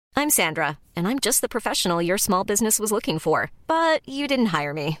I'm Sandra, and I'm just the professional your small business was looking for. But you didn't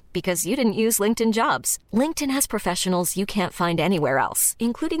hire me because you didn't use LinkedIn Jobs. LinkedIn has professionals you can't find anywhere else,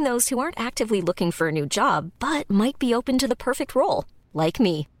 including those who aren't actively looking for a new job, but might be open to the perfect role, like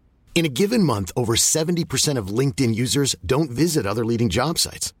me. In a given month, over 70% of LinkedIn users don't visit other leading job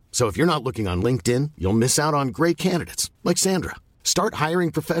sites. So if you're not looking on LinkedIn, you'll miss out on great candidates like Sandra. Start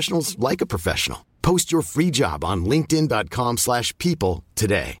hiring professionals like a professional. Post your free job on linkedin.com/people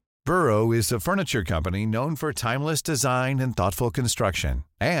today. Burrow is a furniture company known for timeless design and thoughtful construction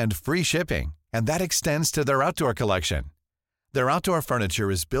and free shipping, and that extends to their outdoor collection. Their outdoor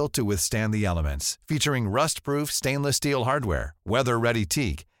furniture is built to withstand the elements, featuring rust-proof stainless steel hardware, weather-ready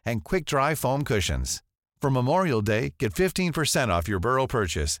teak, and quick-dry foam cushions. For Memorial Day, get 15% off your Burrow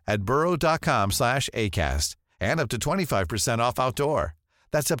purchase at burrow.com/ACAST and up to 25% off outdoor.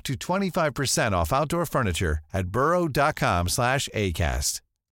 That's up to 25% off outdoor furniture at burrow.com/ACAST.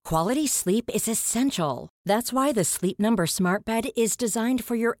 Quality sleep is essential. That's why the Sleep Number Smart Bed is designed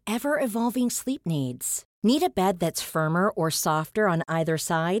for your ever-evolving sleep needs. Need a bed that's firmer or softer on either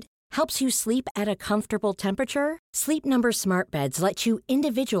side? Helps you sleep at a comfortable temperature? Sleep Number Smart Beds let you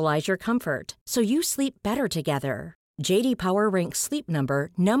individualize your comfort, so you sleep better together. J.D. Power ranks Sleep Number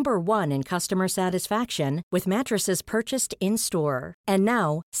number 1 in customer satisfaction with mattresses purchased in-store. And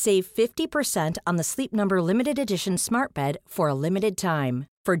now, save 50% on the Sleep Number Limited Edition Smart Bed for a limited time.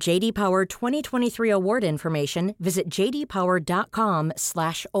 For J.D. Power 2023 award information, visit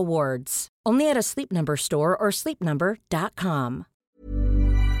jdpower.com/awards. Only at a Sleep Number store or sleepnumber.com.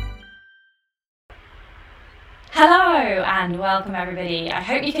 Hello and welcome everybody. I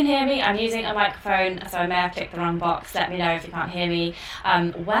hope you can hear me. I'm using a microphone, so I may have clicked the wrong box. Let me know if you can't hear me.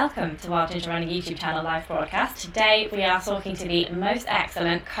 Welcome to Wild Ginger Running YouTube channel live broadcast. Today we are talking to the most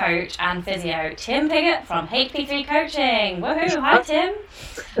excellent coach and physio, Tim Piggott from HP3 Coaching. Woohoo! Hi Tim.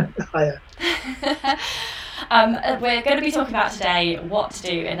 Hiya. We're going to be talking about today what to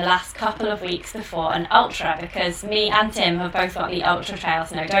do in the last couple of weeks before an ultra, because me and Tim have both got the Ultra Trail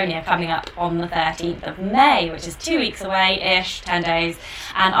Snowdonia coming up on the 13th of May, which is 2 weeks away-ish, 10 days,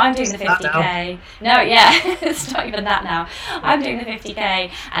 and I'm doing the 50k. No, yeah, it's not even that now. I'm doing the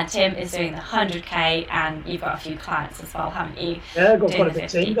 50k and Tim is doing the 100k, and you've got a few clients as well, haven't you? Yeah, I've got quite a big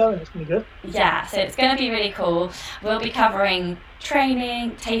team going, it's going to be good. Yeah, so it's going to be really cool. We'll be covering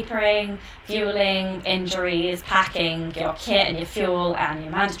training, tapering, fueling, injuries, packing your kit and your fuel and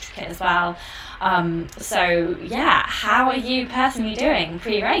your mandatory kit as well. So yeah, how are you personally doing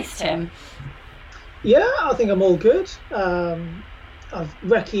pre-race, Tim? Yeah, I think I'm all good. I've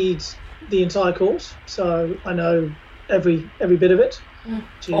recce'd the entire course, so I know every bit of it,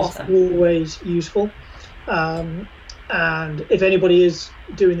 which is awesome. Always useful. And if anybody is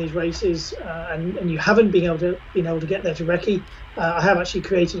doing these races and you haven't been able to get there to recce, I have actually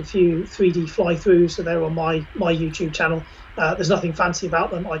created a few 3D fly-throughs, so they're on my YouTube channel. There's nothing fancy about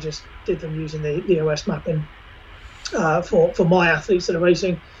them. I just did them using the OS mapping for my athletes that are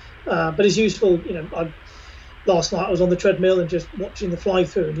racing. But it's useful. Last night I was on the treadmill and just watching the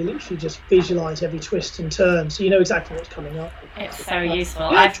fly-through, and you literally just visualise every twist and turn, so you know exactly what's coming up. It's so useful.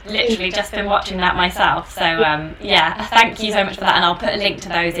 I've literally just been watching that myself, so yeah, thank you so much for that, and I'll put a link to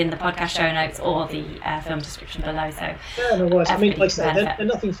those in the podcast show notes or the film description below. So yeah, no worries. I mean, like I say, they're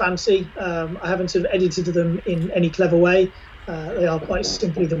nothing fancy. I haven't sort of edited them in any clever way. They are quite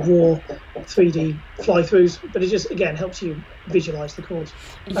simply the raw 3D fly-throughs, but it just again helps you visualise the course.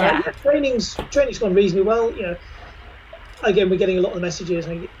 Training's gone reasonably well. Again, we're getting a lot of the messages.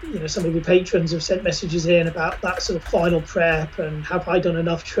 Some of your patrons have sent messages in about that sort of final prep and have I done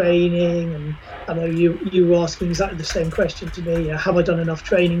enough training? And I know you were asking exactly the same question to me. Have I done enough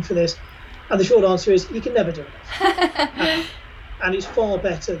training for this? And the short answer is you can never do enough. And it's far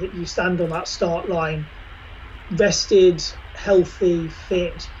better that you stand on that start line rested, healthy,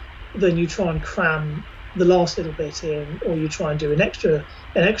 fit, than you try and cram the last little bit in, or you try and do an extra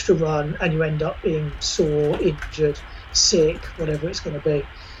run and you end up being sore, injured, sick, whatever it's going to be.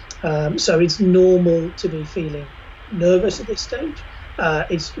 So it's normal to be feeling nervous at this stage.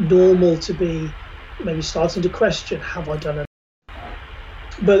 It's normal to be maybe starting to question, have I done enough?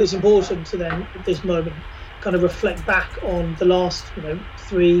 But it's important to then at this moment kind of reflect back on the last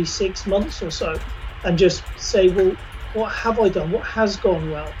 3-6 months or so and just say, well, what have I done? What has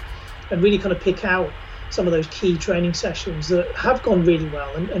gone well? And really kind of pick out some of those key training sessions that have gone really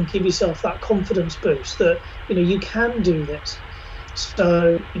well and give yourself that confidence boost that, you can do this.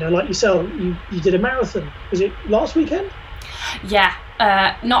 So, like yourself, you did a marathon. Was it last weekend? Yeah,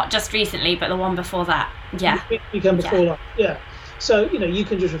 not just recently, but the one before that. Yeah. Weekend before that, yeah. So, you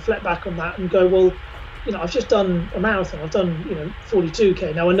can just reflect back on that and go, well, I've just done a marathon. I've done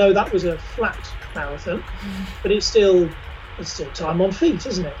 42k. Now I know that was a flat marathon, but it's still time on feet,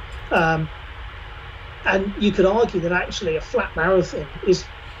 isn't it? And you could argue that actually a flat marathon is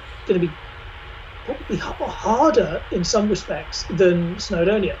going to be probably harder in some respects than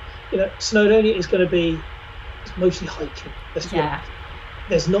Snowdonia. Snowdonia is going to be mostly hiking.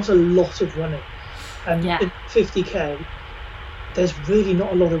 There's not a lot of running, and in 50k, there's really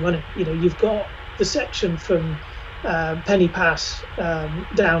not a lot of running. You've got the section from Penny Pass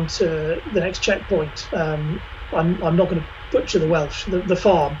down to the next checkpoint. I'm not going to butcher the Welsh, the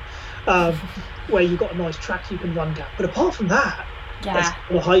farm, where you've got a nice track you can run down. But apart from that, there's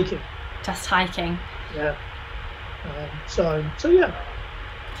a lot of hiking. Just hiking. Yeah. So yeah.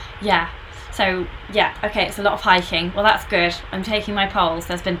 Yeah. So, okay, it's a lot of hiking. Well, that's good. I'm taking my polls.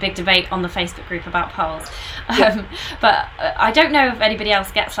 There's been a big debate on the Facebook group about polls. But I don't know if anybody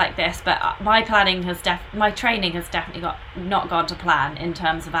else gets like this, but my training has definitely not gone to plan in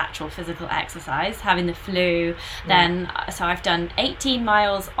terms of actual physical exercise. Having the flu, so I've done 18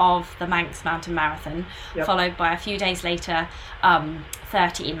 miles of the Manx Mountain Marathon, followed by a few days later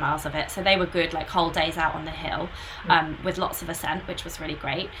 13 miles of it. So they were good, like whole days out on the hill, with lots of ascent, which was really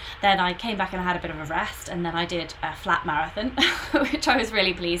great. Then I came back and I had a bit of a rest, and then I did a flat marathon, which I was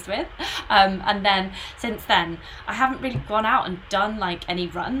really pleased with. And then since then, I haven't really gone out and done like any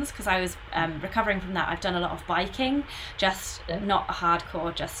runs because I was recovering from that. I've done a lot of biking, just not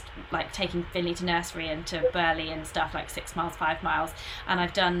hardcore, just like taking Finley to nursery and to Burley and stuff, like 6 miles, 5 miles. And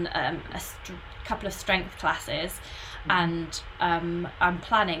I've done a couple of strength classes. And I'm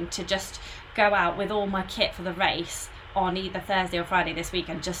planning to just go out with all my kit for the race on either Thursday or Friday this week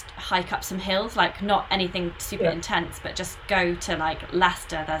and just hike up some hills, like not anything super intense, but just go to like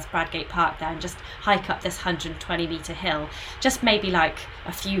Leicester, there's Bradgate Park there, and just hike up this 120 metre hill, just maybe like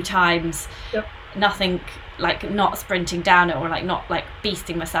a few times. Nothing like not sprinting down it or like not like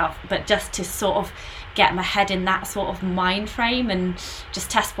beasting myself, but just to sort of get my head in that sort of mind frame and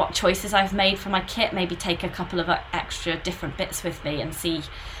just test what choices I've made for my kit, maybe take a couple of extra different bits with me and see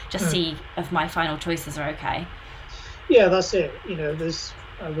if my final choices are okay. Yeah, that's it. We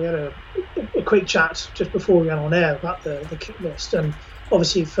had a quick chat just before we went on air about the kit list, and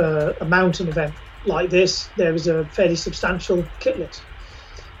obviously for a mountain event like this, there is a fairly substantial kit list,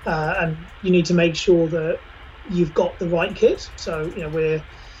 and you need to make sure that you've got the right kit. So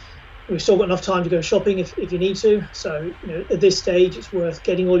we've still got enough time to go shopping if you need to. So at this stage, it's worth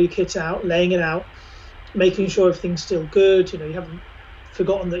getting all your kit out, laying it out, making sure everything's still good. You haven't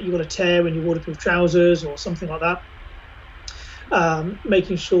forgotten that you've got a tear in your waterproof trousers or something like that.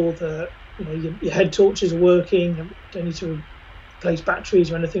 Making sure that your head torches are working. You don't need to replace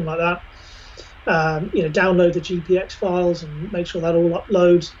batteries or anything like that. Download the GPX files and make sure that all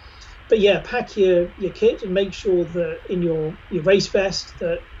uploads. But pack your kit and make sure that in your race vest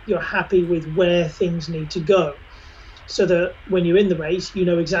that you're happy with where things need to go, so that when you're in the race, you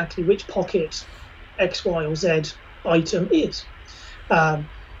know exactly which pocket X, Y, or Z item is.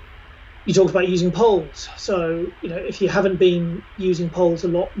 You talked about using poles. So, if you haven't been using poles a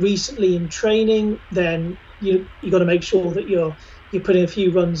lot recently in training, then you got to make sure that you're putting a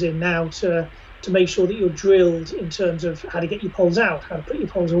few runs in now to make sure that you're drilled in terms of how to get your poles out, how to put your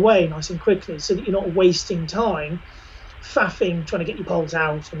poles away nice and quickly, so that you're not wasting time faffing trying to get your poles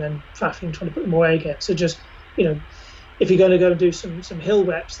out and then faffing trying to put them away again. So just, if you're going to go and do some hill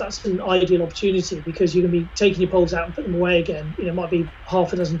reps, that's an ideal opportunity, because you're going to be taking your poles out and putting them away again. It might be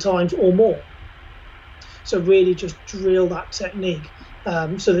half a dozen times or more. So really just drill that technique,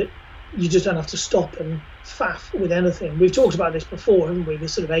 so that you just don't have to stop and faff with anything. We've talked about this before, haven't we? The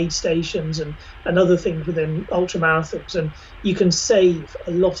sort of aid stations and other things within ultra marathons, and you can save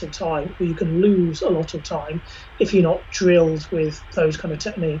a lot of time, or you can lose a lot of time if you're not drilled with those kind of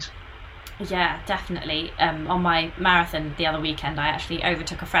techniques. Yeah, definitely. On my marathon the other weekend, I actually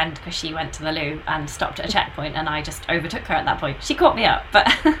overtook a friend because she went to the loo and stopped at a checkpoint, and I just overtook her at that point. She caught me up, but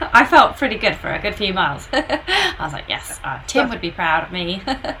I felt pretty good for a good few miles. I was like, yes, Tim would be proud of me.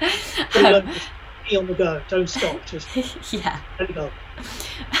 Be on the go, don't stop, just let it go.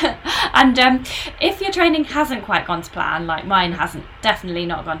 And if your training hasn't quite gone to plan, like mine hasn't, definitely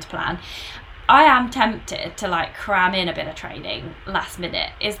not gone to plan, I am tempted to like cram in a bit of training last minute.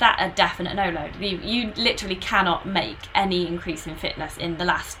 Is that a definite no-no? You literally cannot make any increase in fitness in the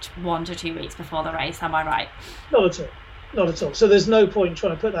last 1 to 2 weeks before the race, am I right? Not at all. So there's no point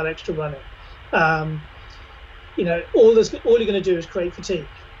trying to put that extra run in. All you're going to do is create fatigue,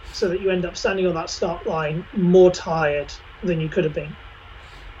 so that you end up standing on that start line more tired than you could have been.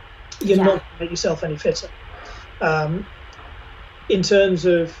 You're not going to make yourself any fitter. in terms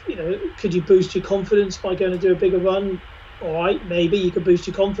of, could you boost your confidence by going to do a bigger run? All right, maybe you could boost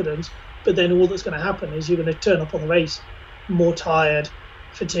your confidence, but then all that's going to happen is you're going to turn up on the race more tired,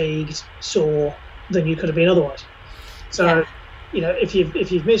 fatigued, sore than you could have been otherwise. So, if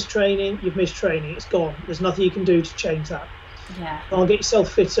you've missed training, you've missed training. It's gone. There's nothing you can do to change that. Yeah. I'll get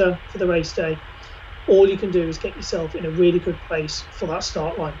yourself fitter for the race day. All you can do is get yourself in a really good place for that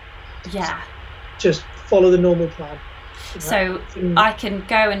start line. Yeah. Just follow the normal plan. So I can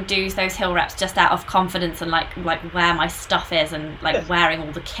go and do those hill reps just out of confidence and like where my stuff is and wearing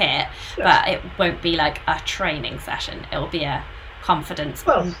all the kit, but it won't be like a training session. It'll be a confidence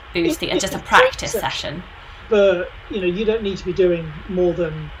boosting, just a practice session. But you don't need to be doing more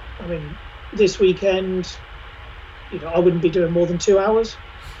than, this weekend, I wouldn't be doing more than 2 hours.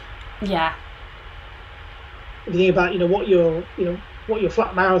 Yeah. If you think about what your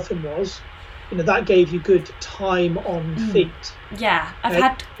flat marathon was, that gave you good time on feet. Yeah, I've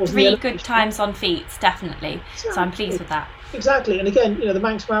had 3 good times on feet, definitely. Exactly. So I'm pleased with that. Exactly. And again, the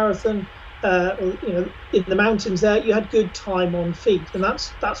Manx Marathon, in the mountains there, you had good time on feet, and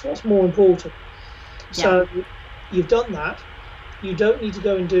that's what's more important. Yeah. So you've done that. You don't need to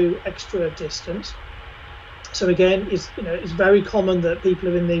go and do extra distance. So again, it's very common that people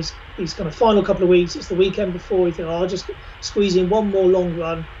are in these kind of final couple of weeks. It's the weekend before. You think, I'll just squeeze in one more long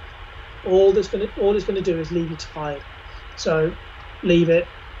run. All it's going to do is leave you tired. So leave it.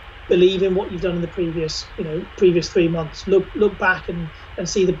 Believe in what you've done in the previous 3 months. Look back and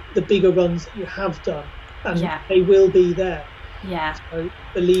see the bigger runs that you have done, and they will be there. Yeah. So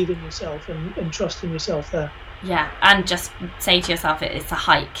believe in yourself and trust in yourself there. Yeah, and just say to yourself, it's a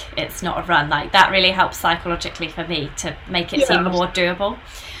hike, it's not a run. Like that really helps psychologically for me to make it seem more doable.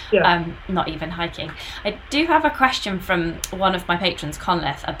 Yeah. Not even hiking. I do have a question from one of my patrons,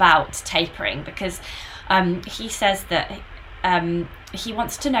 Conleth, about tapering, because he says that he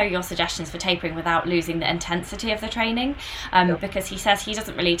wants to know your suggestions for tapering without losing the intensity of the training, because he says he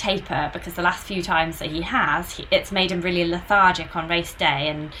doesn't really taper because the last few times that he has, it's made him really lethargic on race day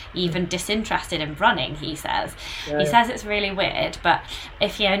and even disinterested in running, he says. He says it's really weird, but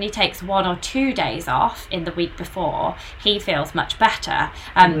if he only takes 1 or 2 days off in the week before, he feels much better.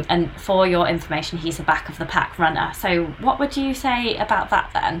 And for your information, he's a back of the pack runner. So what would you say about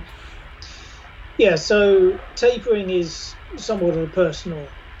that then? Yeah, so tapering is somewhat of a personal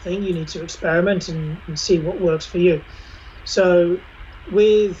thing. You need to experiment and see what works for you. So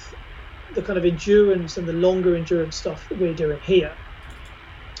with the kind of endurance and the longer endurance stuff that we're doing here,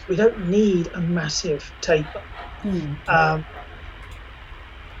 we don't need a massive taper.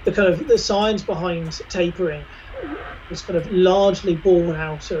 The science behind tapering was kind of largely born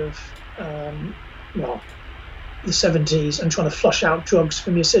out of the 70s and trying to flush out drugs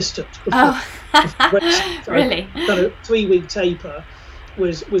from your system. Really? Kind of 3-week taper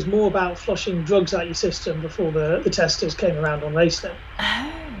was more about flushing drugs out your system before the testers came around on race day.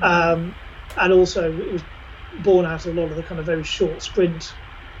 And also it was born out of a lot of the kind of very short sprint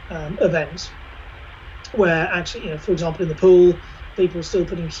events where actually, for example, in the pool, people were still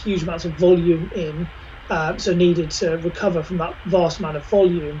putting huge amounts of volume in, so needed to recover from that vast amount of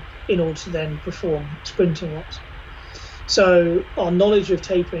volume in order to then perform sprinting runs. So our knowledge of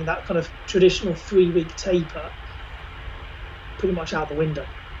tapering, that kind of traditional 3-week taper, pretty much out the window.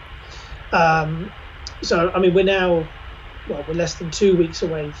 We're less than 2 weeks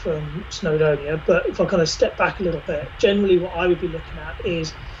away from Snowdonia, but if I kind of step back a little bit, generally what I would be looking at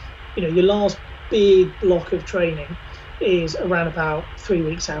is, your last big block of training is around about 3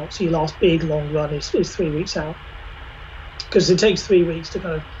 weeks out. So your last big long run is 3 weeks out, because it takes 3 weeks to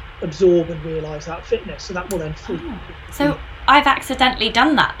kind of absorb and realise that fitness, so that will then feed. So I've accidentally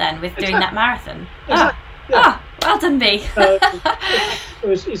done that then with doing that marathon. Well done me.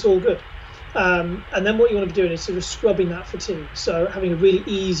 It's all good. And then what you want to be doing is sort of scrubbing that fatigue, so having a really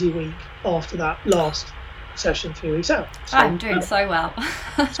easy week after that last session 3 weeks out. So, I'm doing so well.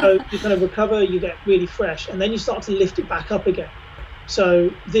 So you kind of recover, you get really fresh, and then you start to lift it back up again.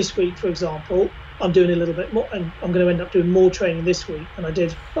 So this week, for example, I'm doing a little bit more, and I'm going to end up doing more training this week than I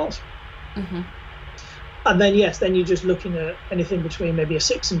did last week. And then then you're just looking at anything between maybe a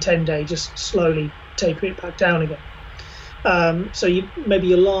 6 and 10 day, just slowly tapering it back down again. So maybe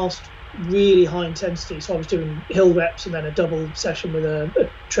your last really high intensity, so I was doing hill reps and then a double session with a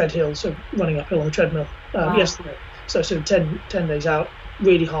tread hill, so running uphill on the treadmill yesterday. So 10 days out,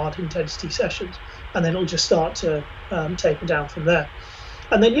 really hard intensity sessions, and then it'll just start to taper down from there.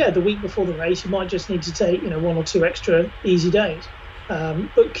 And then the week before the race, you might just need to take 1 or 2 extra easy days,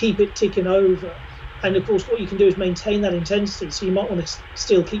 but keep it ticking over. And of course, what you can do is maintain that intensity. So you might want to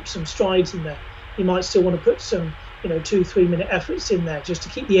still keep some strides in there. You might still want to put some 2-3 minute efforts in there just to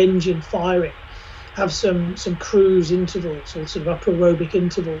keep the engine firing. Have some cruise intervals or sort of upper aerobic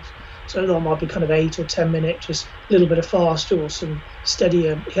intervals. So that might be kind of 8 or 10 minutes, just a little bit of faster or some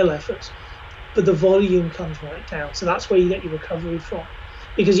steadier hill efforts. But the volume comes right down. So that's where you get your recovery from.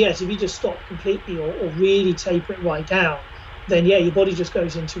 Because yes, if you just stop completely or really taper it right down, then your body just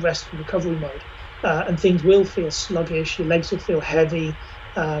goes into rest and recovery mode. And things will feel sluggish, your legs will feel heavy.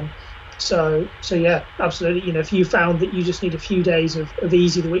 So yeah, absolutely. If you found that you just need a few days of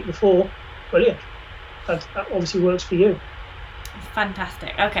easy the week before, brilliant. That obviously works for you.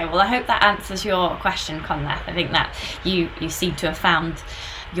 Fantastic. Okay, well, I hope that answers your question, Conleth. I think that you seem to have found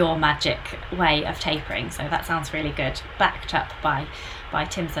your magic way of tapering, so that sounds really good, backed up by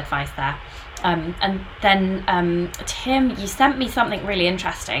Tim's advice there. And then Tim, you sent me something really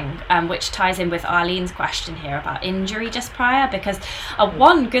interesting, which ties in with Arlene's question here about injury just prior, because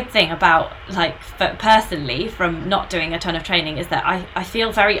one good thing about, personally, from not doing a ton of training is that I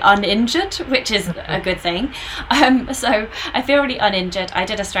feel very uninjured, which is a good thing. So I feel really uninjured. I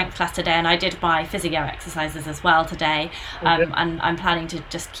did a strength class today, and I did my physio exercises as well today, and I'm planning to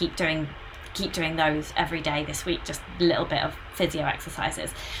just keep doing those every day this week, just a little bit of physio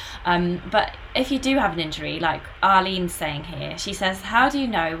exercises. But if you do have an injury, like Arlene's saying here, she says, how do you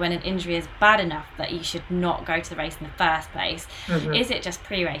know when an injury is bad enough that you should not go to the race in the first place? Is it just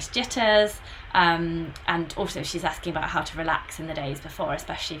pre-race jitters? And also she's asking about how to relax in the days before,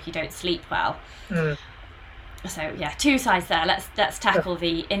 especially if you don't sleep well. So yeah, two sides there. Let's tackle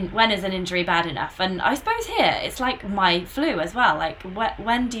when is an injury bad enough? And I suppose here it's like my flu as well. Like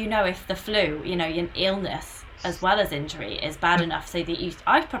when do you know if the flu, your illness as well as injury is bad enough so that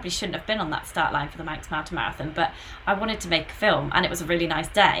I probably shouldn't have been on that start line for the Manx Mountain Marathon, but I wanted to make a film and it was a really nice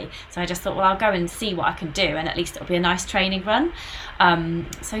day, so I just thought, well, I'll go and see what I can do, and at least it'll be a nice training run.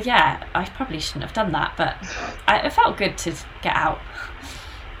 So yeah, I probably shouldn't have done that, but it felt good to get out.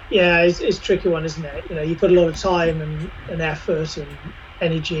 Yeah, it's a tricky one, isn't it? You put a lot of time and effort and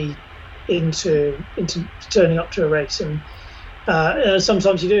energy into turning up to a race, and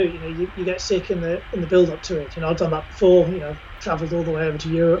sometimes you do. You get sick in the build up to it. I've done that before. I've travelled all the way over to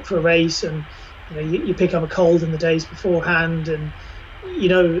Europe for a race, and you pick up a cold in the days beforehand, and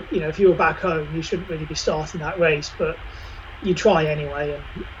if you were back home, you shouldn't really be starting that race, but you try anyway,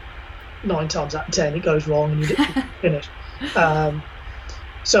 and 9 times out of 10 it goes wrong, and you finish.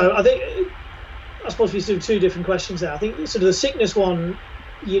 So I suppose we do 2 different questions there. I think sort of the sickness one,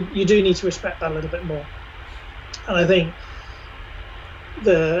 you do need to respect that a little bit more, and I think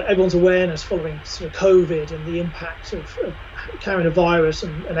everyone's awareness following sort of COVID and the impact of carrying a virus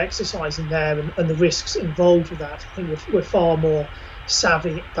and exercising there and the risks involved with that. I think we're far more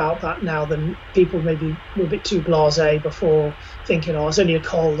savvy about that now than people maybe were a bit too blasé before, thinking, it's only a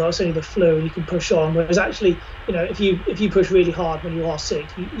cold, it's only the flu, and you can push on. Whereas actually, if you push really hard when you are sick,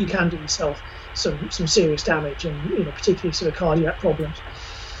 you can do yourself some serious damage, and particularly sort of cardiac problems.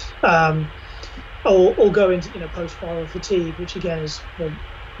 Or go into post-viral fatigue, which again is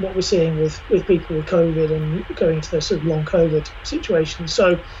what we're seeing with people with COVID and going into the sort of long COVID situation.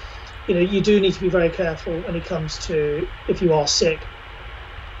 So you do need to be very careful when it comes to if you are sick.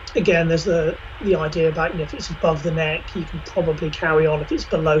 Again, there's the idea about if it's above the neck, you can probably carry on. If it's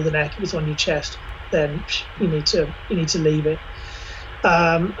below the neck, if it's on your chest, then you need to leave it.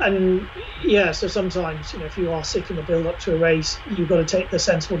 And yeah, so sometimes if you are sick in the build up to a race, you've got to take the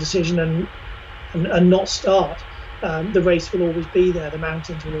sensible decision and not start. The race will always be there, the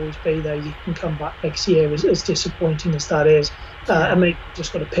mountains will always be there. You can come back next year, as disappointing as that is, and maybe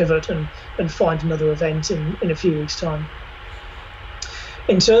just got to pivot and find another event in a few weeks' time.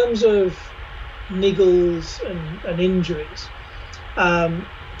 In terms of niggles and injuries,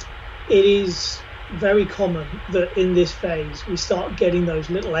 it is very common that in this phase we start getting those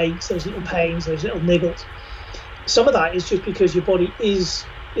little aches, those little pains, those little niggles. Some of that is just because your body is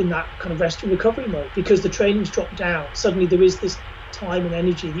in that kind of rest and recovery mode, because the training's dropped down. Suddenly there is this time and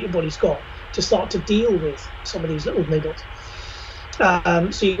energy that your body's got to start to deal with some of these little niggles.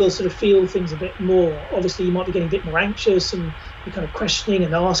 So you will sort of feel things a bit more. Obviously you might be getting a bit more anxious, and you're kind of questioning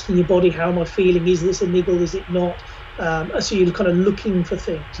and asking your body, how am I feeling? Is this a niggle? Is it not? So you're kind of looking for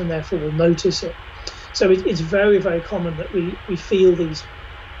things, and therefore will notice it. So it's very, very common that we feel these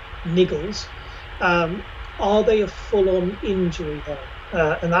niggles. Are they a full-on injury though?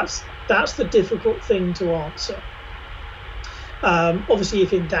 And that's the difficult thing to answer. Obviously,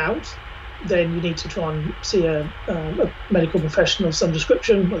 if in doubt, then you need to try and see a medical professional of some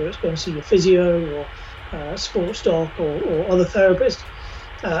description, whether it's going to see your physio or sports doc or other therapist,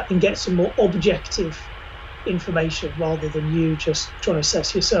 and get some more objective information rather than you just trying to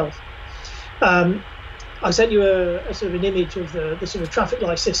assess yourself. I sent you a sort of an image of the sort of traffic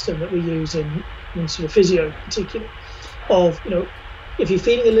light system that we use in sort of physio in particular, of, you know, if you're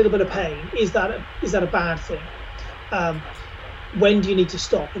feeling a little bit of pain, is that a bad thing? When do you need to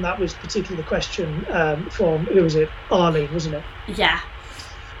stop? And that was particularly the question from, who was it? Arlene, wasn't it? Yeah.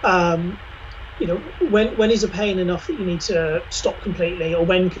 You know, when is a pain enough that you need to stop completely, or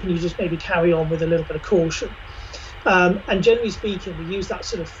when can you just maybe carry on with a little bit of caution? And generally speaking, we use that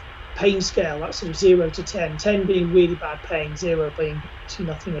sort of pain scale, that sort of 0 to 10, 10 being really bad pain, 0 being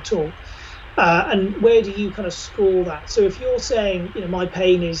nothing at all. And where do you kind of score that? So if you're saying, you know, my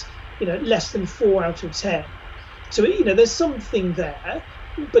pain is, you know, less than 4 out of 10, so, you know, there's something there,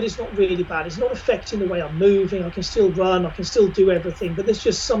 but it's not really bad. It's not affecting the way I'm moving. I can still run, I can still do everything, but there's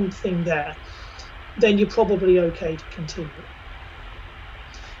just something there. Then you're probably okay to continue.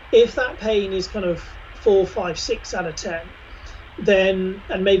 If that pain is kind of 4, 5, 6 out of 10, then,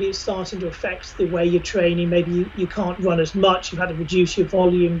 and maybe it's starting to affect the way you're training, maybe you can't run as much, you've had to reduce your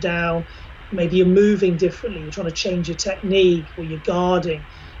volume down, maybe you're moving differently, you're trying to change your technique, or you're guarding,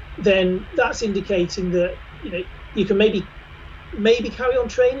 then that's indicating that, you know, you can maybe carry on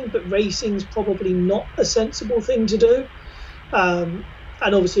training, but racing's probably not a sensible thing to do. And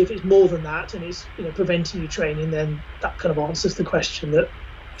obviously, if it's more than that and it's, you know, preventing you training, then that kind of answers the question that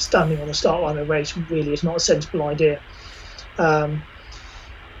standing on the start line of a race really is not a sensible idea.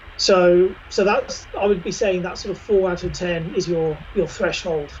 So that's, I would be saying that sort of 4 out of 10 is your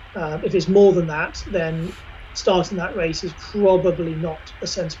threshold. If it's more than that, then starting that race is probably not a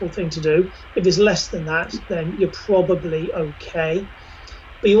sensible thing to do. If it's less than that, then you're probably okay.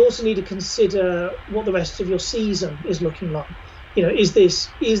 But you also need to consider what the rest of your season is looking like. You know, is this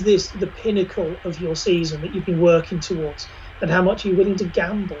the pinnacle of your season that you've been working towards, and how much are you willing to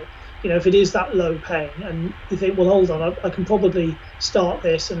gamble? You know, if it is that low pain and you think, well, hold on, I can probably start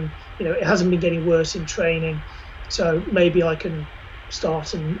this, and, you know, it hasn't been getting worse in training, so maybe I can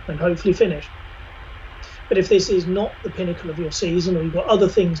start and hopefully finish. But if this is not the pinnacle of your season, or you've got other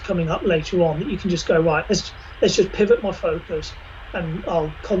things coming up later on that you can just go, right, let's just pivot my focus, and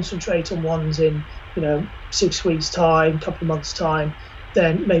I'll concentrate on ones in, you know, 6 weeks' time, a couple of months' time,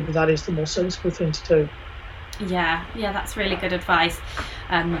 then maybe that is the more sensible thing to do. Yeah, that's really good advice.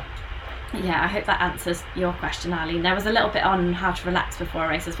 Yeah, I hope that answers your question, Arlene. There was a little bit on how to relax before a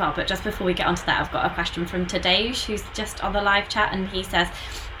race as well, but just before we get onto that, I've got a question from Tadeusz, who's just on the live chat, and he says,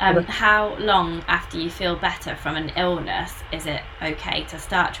 how long after you feel better from an illness is it okay to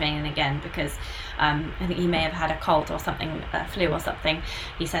start training again? Because I think he may have had a cold or something, a flu or something.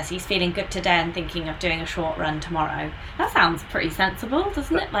 He says he's feeling good today and thinking of doing a short run tomorrow. That sounds pretty sensible,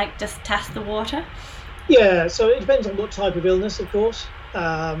 doesn't it? Like, just test the water. Yeah, so it depends on what type of illness, of course.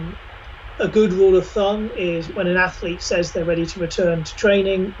 A good rule of thumb is when an athlete says they're ready to return to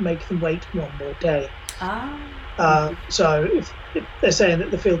training, make them wait one more day. So if they're saying that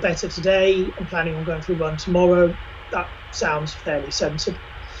they feel better today and planning on going for a run tomorrow, that sounds fairly sensible.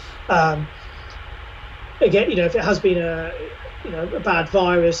 Again, you know, if it has been a bad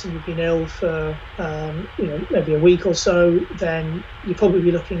virus and you've been ill for maybe a week or so, then you're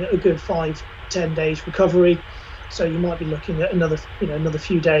probably looking at a good 5-10 days recovery. So you might be looking at another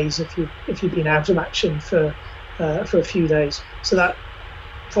few days if you've been out of action for a few days. So that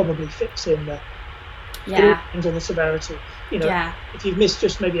probably fits in there. Yeah. It all depends on the severity. You know, if you've missed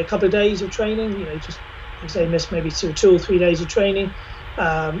just maybe a couple of days of training, you know, just say miss maybe 2 or 3 days of training,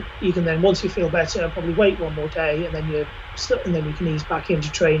 you can then, once you feel better, probably wait one more day, and then you can ease back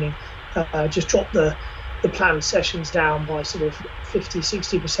into training. Just drop the planned sessions down by sort of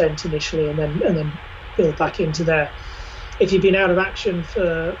 50-60% initially, and then build back into there. If you've been out of action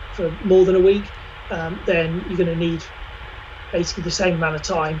for more than a week, then you're going to need basically the same amount of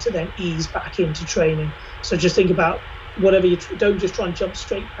time to then ease back into training. So just think about whatever don't just try and jump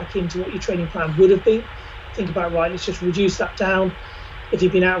straight back into what your training plan would have been. Think about, right, let's just reduce that down. If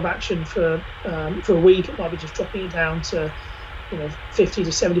you've been out of action for a week, it might be just dropping it down to 50 to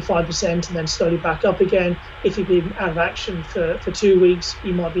 75% and then slowly back up again. If you've been out of action for 2 weeks,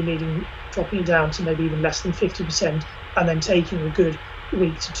 you might be dropping it down to maybe even less than 50%, and then taking a good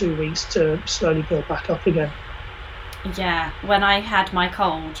week to 2 weeks to slowly build back up again. Yeah, when I had my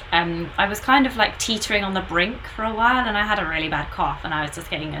cold, I was kind of like teetering on the brink for a while, and I had a really bad cough and I was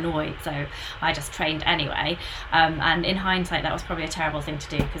just getting annoyed, so I just trained anyway. And in hindsight, that was probably a terrible thing to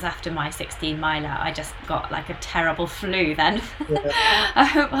do, because after my 16 miler, I just got like a terrible flu then.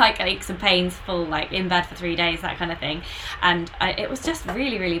 Yeah. Like aches and pains, full, like in bed for 3 days, that kind of thing. And it was just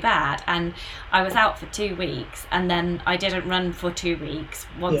really, really bad. And I was out for 2 weeks, and then I didn't run for 2 weeks.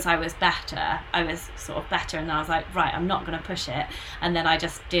 Once I was better, I was sort of better, and I was like, right, right, I'm not going to push it. And then I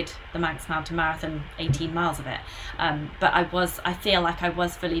just did the Manx Mountain Marathon, 18 miles of it. But I feel like I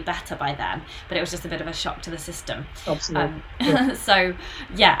was fully better by then, but it was just a bit of a shock to the system. Absolutely. So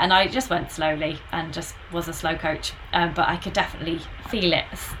yeah, and I just went slowly and just was a slow coach. But I could definitely feel it,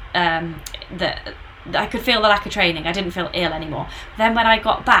 that I could feel the lack of training. I didn't feel ill anymore. Then when I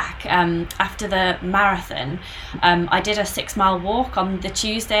got back after the marathon, I did a 6-mile walk on the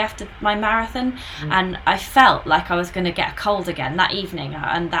Tuesday after my marathon, and I felt like I was going to get a cold again that evening,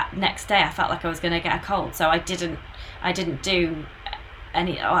 and that next day I felt like I was going to get a cold. So I didn't do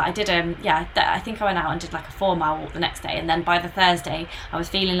any. I did I think I went out and did like a 4-mile walk the next day, and then by the Thursday I was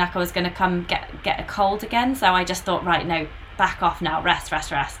feeling like I was going to come get a cold again. So I just thought, right, no, back off now, rest.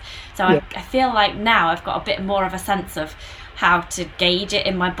 So I feel like now I've got a bit more of a sense of how to gauge it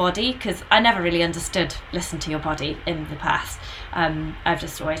in my body, because I never really understood listen to your body in the past. I've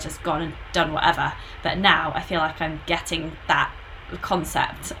just always just gone and done whatever, but now I feel like I'm getting that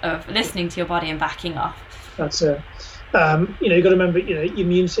concept of listening to your body and backing off. That's it. You've got to remember, your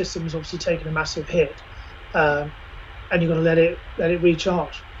immune system's obviously taken a massive hit, and you've got to let it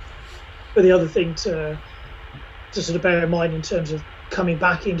recharge. But the other thing to sort of bear in mind in terms of coming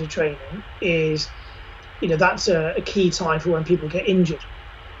back into training is, that's a key time for when people get injured,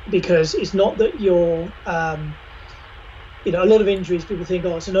 because it's not that you're, a lot of injuries, people think,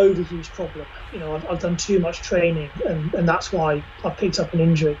 it's an overuse problem. I've done too much training and that's why I've picked up an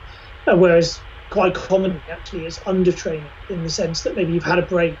injury. Whereas quite commonly, actually, it's undertraining, in the sense that maybe you've had a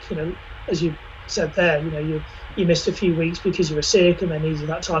break, as you said there, you missed a few weeks because you were sick and then needed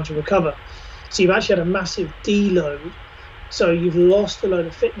that time to recover. So you've actually had a massive deload, so you've lost a load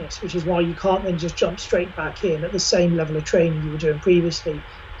of fitness, which is why you can't then just jump straight back in at the same level of training you were doing previously.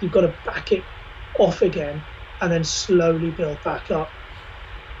 You've got to back it off again and then slowly build back up.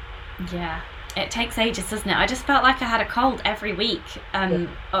 Yeah, it takes ages, doesn't it? I just felt like I had a cold every week,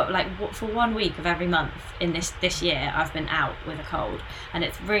 for 1 week of every month in this year I've been out with a cold, and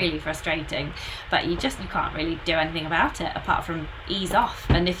it's really frustrating, but you can't really do anything about it apart from ease off,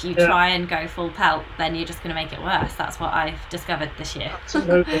 and if you try and go full pelt, then you're just going to make it worse. That's what I've discovered this year.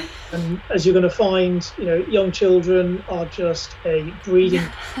 Absolutely. And as you're going to find, young children are just a breeding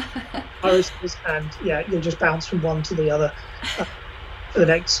viruses, and you'll just bounce from one to the other for the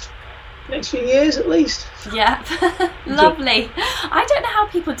next few years at least. Yeah. Lovely. I don't know how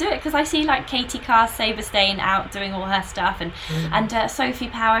people do it, because I see like Katie Carr-Saberstein out doing all her stuff, and Sophie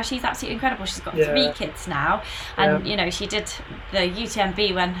Power, she's absolutely incredible. She's got 3 kids now, and she did the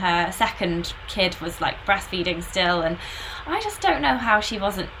UTMB when her second kid was like breastfeeding still, and I just don't know how she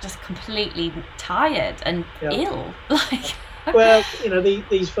wasn't just completely tired and ill. Well,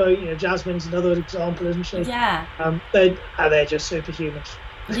 these folk, Jasmine's another example, isn't she? Yeah. They're just superhumans.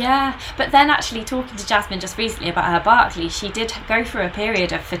 Yeah, but then actually talking to Jasmine just recently about her Barkley, she did go through a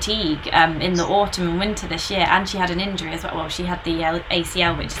period of fatigue in the autumn and winter this year, and she had an injury as well. Well, she had the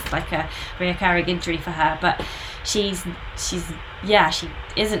ACL, which is like a reoccurring injury for her, but she isn't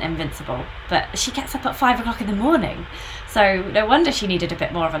invincible, but she gets up at 5 o'clock in the morning, so no wonder she needed a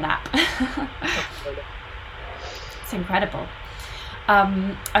bit more of a nap. It's incredible.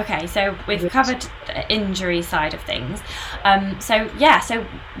 Okay, so we've covered the injury side of things. So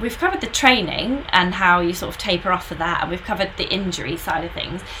we've covered the training and how you sort of taper off for that, and we've covered the injury side of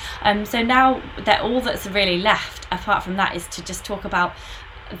things. So now that all that's really left apart from that is to just talk about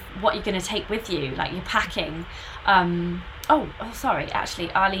what you're going to take with you, like your packing. Sorry,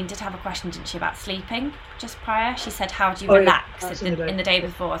 actually, Arlene did have a question, didn't she, about sleeping just prior? She said, how do you relax in the day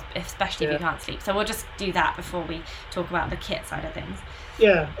before, especially if you can't sleep? So we'll just do that before we talk about the kit side of things.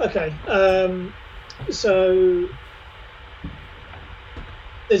 Yeah, okay. So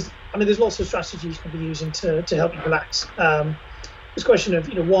there's lots of strategies you can be using to help you relax. This question of,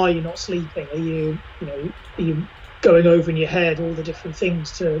 why you're not sleeping. Are you going over in your head all the different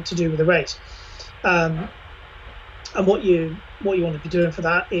things to do with the race? And what you want to be doing for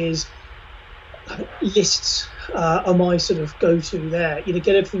that is lists are my sort of go-to there. Get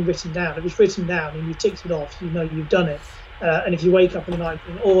everything written down. If it's written down and you've ticked it off, you've done it. And if you wake up in the night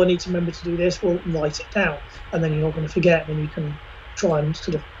and think, I need to remember to do this, well, write it down, and then you're not going to forget, and you can try and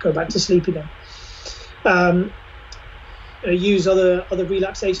sort of go back to sleep again. Use other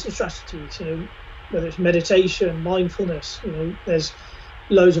relaxation strategies, whether it's meditation, mindfulness. There's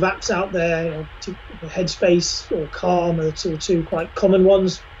loads of apps out there, Headspace or Calm are the 2 quite common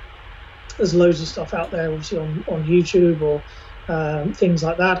ones. There's loads of stuff out there, obviously on YouTube or things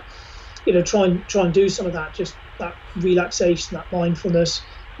like that. Try and do some of that, just that relaxation, that mindfulness,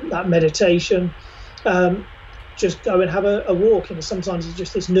 that meditation. just go and have a walk. Sometimes it's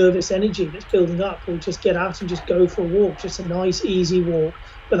just this nervous energy that's building up, or just get out and just go for a walk, just a nice easy walk.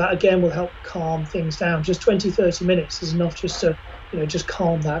 But that again will help calm things down. Just 20-30 minutes is enough just to just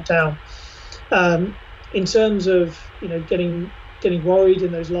calm that down. In terms of getting worried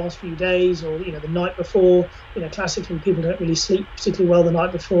in those last few days, or the night before, classically people don't really sleep particularly well the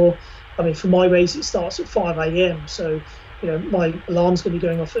night before. I mean, for my race it starts at 5 a.m. so my alarm's going to be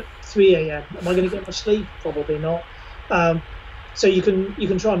going off at 3 a.m. Am I going to get much sleep? Probably not. So you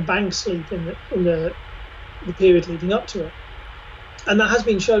can try and bank sleep in the period leading up to it, and that has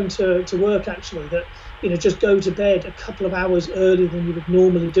been shown to work actually. That just go to bed a couple of hours earlier than you would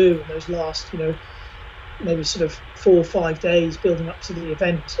normally do in those last maybe sort of 4 or 5 days building up to the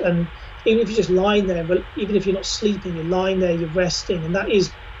event. And even if you're just lying there, but even if you're not sleeping, you're lying there, you're resting, and that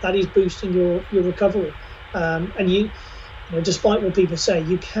is boosting your recovery. And despite what people say,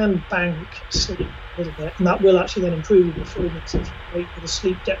 you can bank sleep a little bit, and that will actually then improve your performance if you wait for the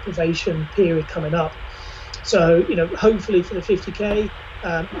sleep deprivation period coming up. So hopefully for the 50k,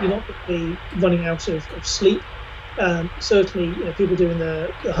 you're not going to be running out of sleep. Certainly, people doing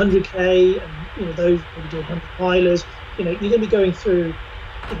the 100k and those who are doing 100 milers, you're going to be going through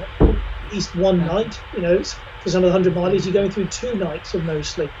at least one night. For some of the 100 milers, you're going through 2 nights of no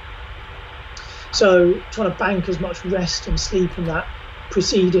sleep. So trying to bank as much rest and sleep in that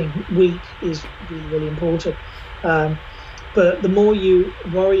preceding week is really, really important. But the more you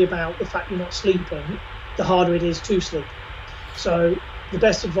worry about the fact you're not sleeping, the harder it is to sleep. So the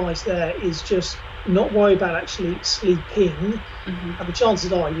best advice there is just not worry about actually sleeping, and the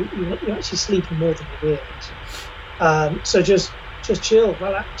chances are you're actually sleeping more than you realise. So just chill,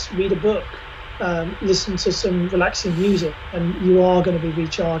 relax, read a book, listen to some relaxing music, and you are going to be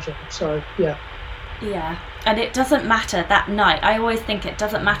recharging. So yeah, and it doesn't matter that night. I always think it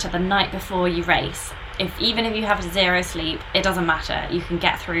doesn't matter the night before you race. Even if you have 0 sleep, it doesn't matter. You can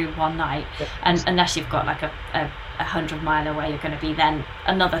get through one night, and unless you've got like a 100 miler where you're going to be then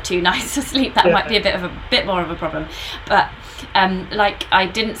another 2 nights of sleep, that might be a bit more of a problem. But like I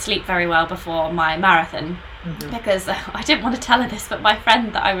didn't sleep very well before my marathon. Because I didn't want to tell her this, but my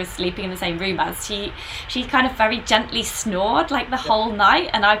friend that I was sleeping in the same room as, she kind of very gently snored like the whole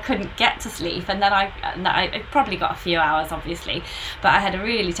night, and I couldn't get to sleep. And then I probably got a few hours, obviously, but I had a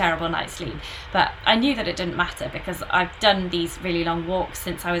really terrible night's sleep. But I knew that it didn't matter because I've done these really long walks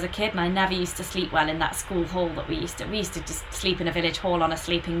since I was a kid, and I never used to sleep well in that school hall that we used to just sleep in a village hall on a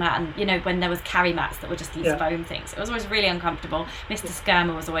sleeping mat. And when there was carry mats that were just these foam things, it was always really uncomfortable. Mr.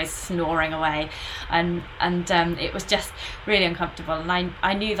 Skirmer was always snoring away, and it was just really uncomfortable, and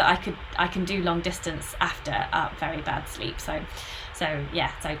I knew that I can do long distance after very bad sleep. So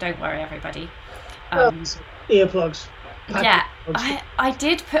don't worry, everybody. Earplugs. Yeah, I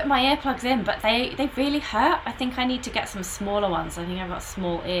did put my earplugs in, but they really hurt. I think I need to get some smaller ones. I think I've got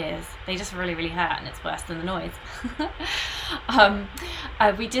small ears. They just really, really hurt, and it's worse than the noise.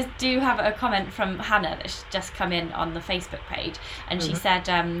 We just do have a comment from Hannah that's just come in on the Facebook page, and she said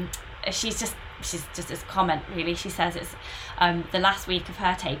she's just this comment really. She says it's the last week of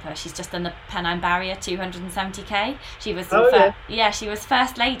her taper. She's just done the Pennine Barrier 270k. She was she was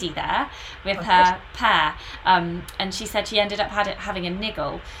first lady there with her pair, and she said she ended up having a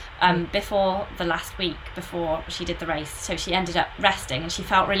niggle before the last week before she did the race. So she ended up resting, and she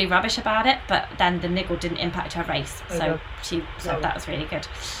felt really rubbish about it. But then the niggle didn't impact her race, so she said that was really good.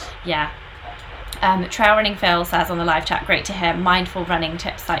 Yeah. Trail Running Phil says on the live chat, great to hear mindful running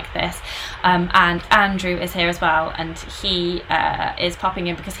tips like this. And Andrew is here as well, and he is popping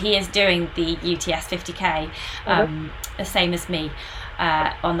in because he is doing the UTS 50k, the same as me,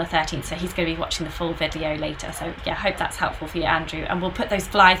 on the 13th. So he's going to be watching the full video later. So yeah, hope that's helpful for you, Andrew. And we'll put those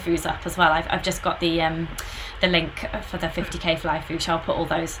fly-throughs up as well. I've just got the link for the 50k fly-through, so I'll put all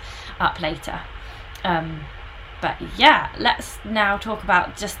those up later. But yeah, let's now talk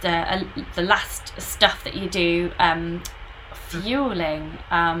about just the last stuff that you do, fueling.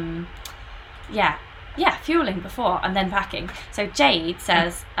 Fueling before and then packing. So Jade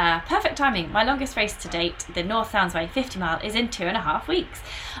says, perfect timing. My longest race to date, the North Downs Way 50 mile, is in 2.5 weeks.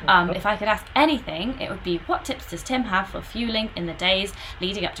 If I could ask anything, it would be, what tips does Tim have for fueling in the days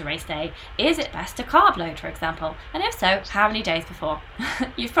leading up to race day? Is it best to carb load, for example? And if so, how many days before?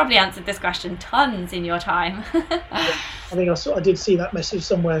 You've probably answered this question tons in your time. I think I did see that message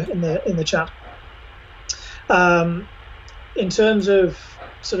somewhere in the chat. In terms of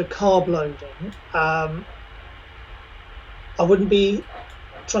sort of carb loading, I wouldn't be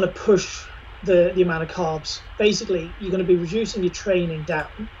trying to push the amount of carbs. Basically, you're going to be reducing your training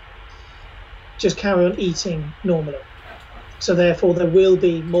down. Just carry on eating normally. So therefore, there will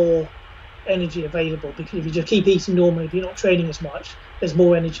be more energy available, because if you just keep eating normally, if you're not training as much, there's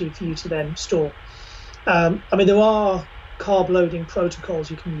more energy for you to then store. I mean, there are carb loading protocols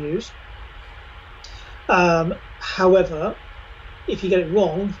you can use. However, if you get it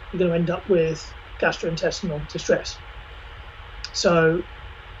wrong, you're going to end up with gastrointestinal distress. So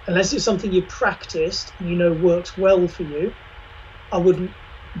unless it's something you practiced and you know works well for you, I wouldn't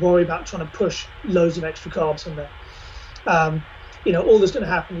worry about trying to push loads of extra carbs in there. All that's going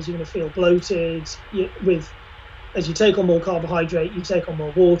to happen is you're going to feel bloated. As you take on more carbohydrate, you take on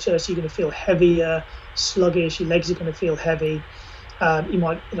more water, so you're going to feel heavier, sluggish. Your legs are going to feel heavy.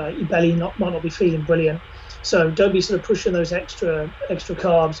 Your belly might not be feeling brilliant. So don't be sort of pushing those extra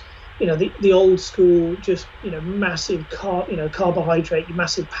carbs. The old school, just massive carbohydrate, your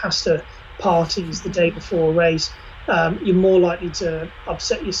massive pasta parties the day before a race. You're more likely to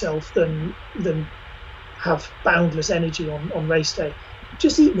upset yourself than have boundless energy on race day.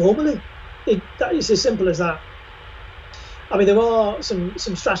 Just eat normally. That is as simple as that. I mean, there are some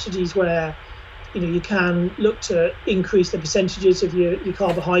strategies where you can look to increase the percentages of your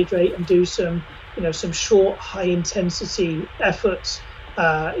carbohydrate and do some short, high intensity efforts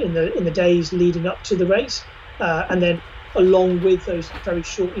in the days leading up to the race, and then along with those very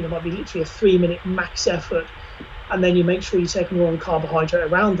short, might be literally a 3-minute max effort, and then you make sure you take more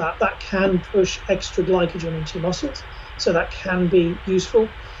carbohydrate around that. That can push extra glycogen into your muscles, so that can be useful.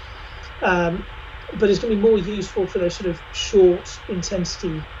 But it's going to be more useful for those sort of short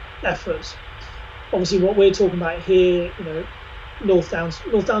intensity efforts. Obviously, what we're talking about here, North Downs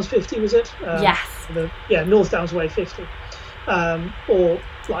 50, was it? Yes. North Downs Way 50. Or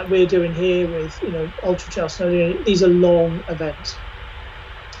like we're doing here with, Ultra Trail Snowdonia. These are long events.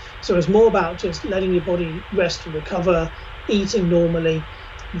 So it's more about just letting your body rest and recover, eating normally.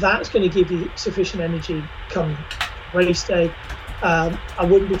 That's going to give you sufficient energy come race day. I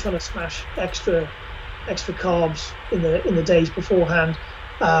wouldn't be trying to smash extra carbs in the days beforehand.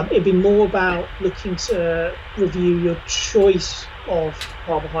 It'd be more about looking to review your choice of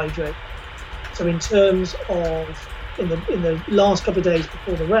carbohydrate. So in terms of in the last couple of days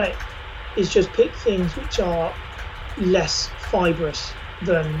before the race, is just pick things which are less fibrous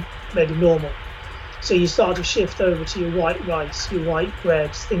than maybe normal. So you start to shift over to your white rice, your white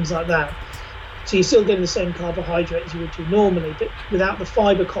breads, things like that. So you're still getting the same carbohydrate as you would do normally, but without the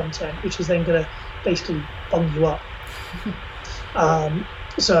fiber content, which is then going to basically bung you up.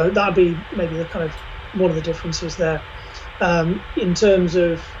 So that'd be maybe the kind of one of the differences there. In terms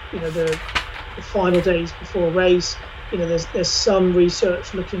of the final days before a race, there's some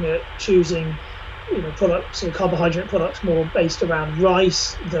research looking at choosing products or carbohydrate products more based around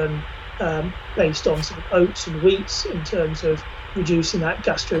rice than based on sort of oats and wheats, in terms of reducing that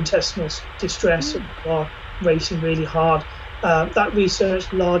gastrointestinal distress if you are racing really hard. That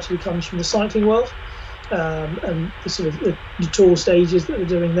research largely comes from the cycling world, and the sort of the tour stages that they're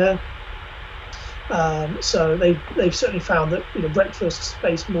doing there. So they've certainly found that breakfasts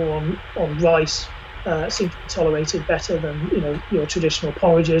based more on rice seem to be tolerated better than your traditional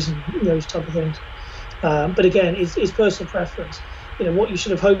porridges and those type of things. But again, it's personal preference. What you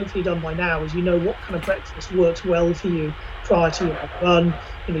should have hopefully done by now is what kind of breakfast works well for you prior to your run.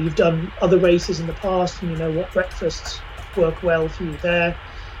 You've done other races in the past, and you know what breakfasts work well for you there.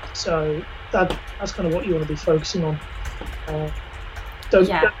 So that's kind of what you want to be focusing on. Don't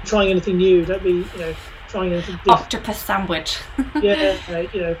be trying anything new. Don't be trying anything different. Octopus sandwich.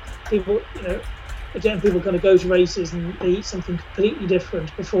 People people kind of go to races and they eat something completely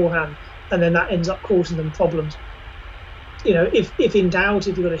different beforehand, and then that ends up causing them problems. If in doubt,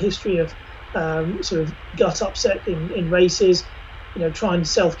 if you've got a history of sort of gut upset in races, try and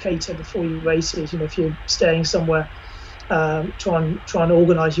self-cater before your races. If you're staying somewhere, try and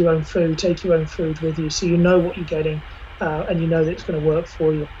organise your own food, take your own food with you, so you know what you're getting, and you know that it's going to work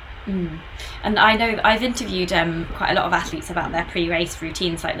for you. And I know that I've interviewed quite a lot of athletes about their pre-race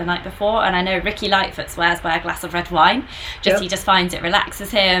routines, like the night before, and I know Ricky Lightfoot swears by a glass of red wine. He just finds it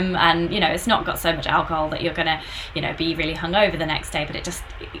relaxes him, and it's not got so much alcohol that you're gonna be really hungover the next day, but it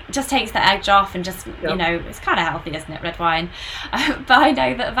just takes the edge off, and just it's kind of healthy, isn't it, red wine? But I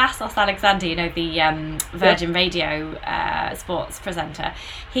know that Vassos Alexander, the Virgin Radio sports presenter,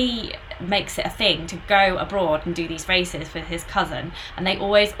 he makes it a thing to go abroad and do these races with his cousin, and they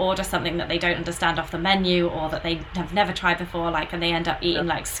always order something that they don't understand off the menu, or that they have never tried before, and they end up eating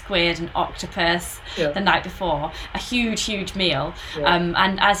like squid and octopus the night before, a huge meal,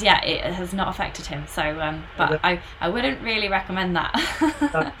 and as yet it has not affected him, so but I wouldn't really recommend that.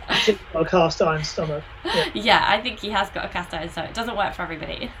 I think he's got a cast iron stomach. I think he has got a cast iron stomach. It doesn't work for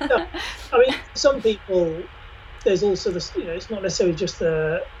everybody. No. I mean, some people, there's also this, it's not necessarily just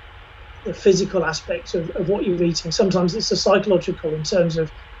the the physical aspects of what you're eating. Sometimes it's the psychological in terms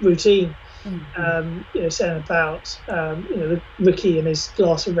of routine. Saying about Ricky and his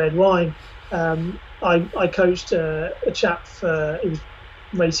glass of red wine. I coached a chap he was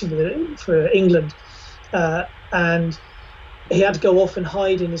racing for England, and he had to go off and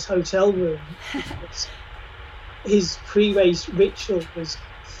hide in his hotel room. His pre-race ritual was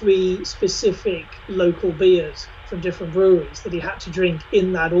 3 specific local beers from different breweries that he had to drink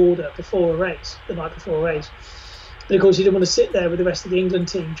in that order before a race, the night before a race. And of course, he didn't want to sit there with the rest of the England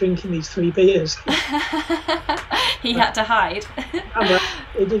team drinking these 3 beers. He had to hide.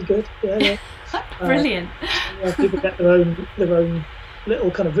 He did good. Yeah. Brilliant. People get their own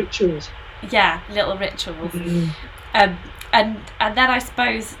little kind of rituals. Yeah, little rituals. And then I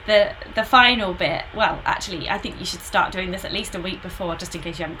suppose the final bit, well, actually, I think you should start doing this at least a week before, just in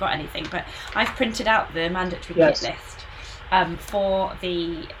case you haven't got anything. But I've printed out the mandatory kit list for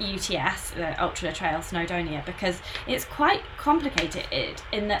the UTS, the Ultra Trail Snowdonia, because it's quite complicated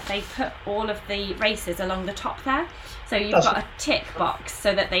in that they put all of the races along the top there. So you've got a tick box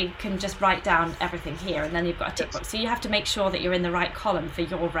so that they can just write down everything here, and then you've got a tick box. So you have to make sure that you're in the right column for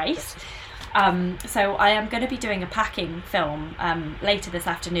your race. So I am going to be doing a packing film later this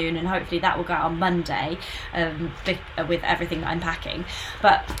afternoon, and hopefully that will go out on Monday with everything that I'm packing.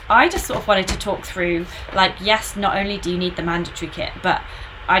 But I just sort of wanted to talk through, like, yes, not only do you need the mandatory kit, but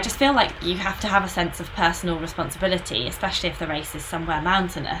I just feel like you have to have a sense of personal responsibility, especially if the race is somewhere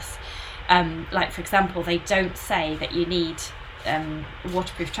mountainous. Like, for example, they don't say that you need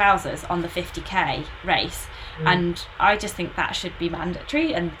waterproof trousers on the 50k race, and I just think that should be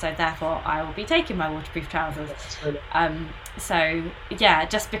mandatory, and so therefore I will be taking my waterproof trousers. So yeah,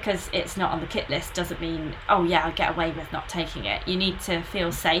 just because it's not on the kit list doesn't mean I'll get away with not taking it. You need to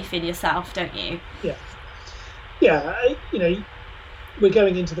feel safe in yourself, don't you? We're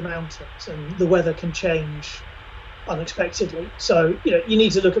going into the mountains and the weather can change unexpectedly, so you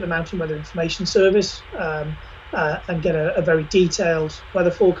need to look at the Mountain Weather Information Service and get a very detailed weather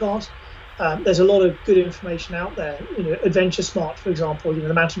forecast. There's a lot of good information out there. Adventure Smart, for example,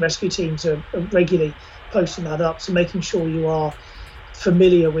 the mountain rescue teams are regularly posting that up, so making sure you are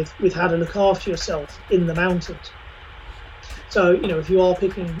familiar with how to look after yourself in the mountains. So if you are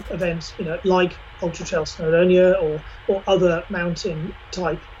picking events like Ultra Trail Snowdonia or other mountain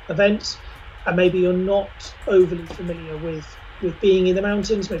type events, and maybe you're not overly familiar with being in the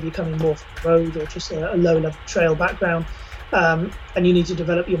mountains, maybe you're coming more from the road or just a low level trail background, and you need to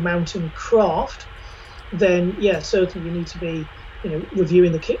develop your mountain craft, then certainly you need to be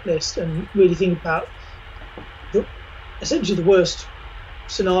reviewing the kit list and really think about essentially the worst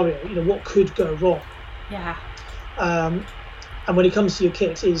scenario, what could go wrong. And when it comes to your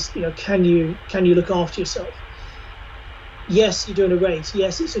kit is can you look after yourself? Yes, you're doing a race,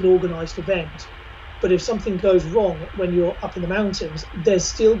 yes, it's an organized event, but if something goes wrong when you're up in the mountains, there's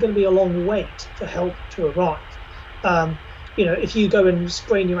still going to be a long wait for help to arrive. If you go and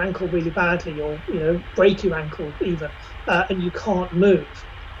sprain your ankle really badly, or break your ankle even, and you can't move,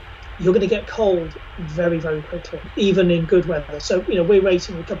 you're going to get cold very, very quickly, even in good weather. So we're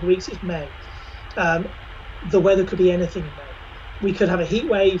racing in a couple of weeks. It's May. The weather could be anything in May. We could have a heat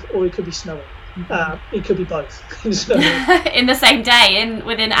wave, or it could be snowing. It could be both. In the same day,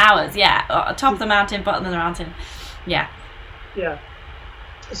 within hours. Top of the mountain, bottom of the mountain. Yeah.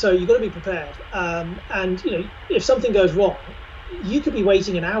 So you've got to be prepared, and if something goes wrong, you could be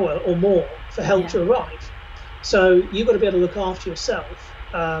waiting an hour or more for help to arrive. So you've got to be able to look after yourself.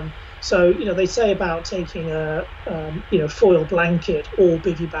 So they say about taking a foil blanket or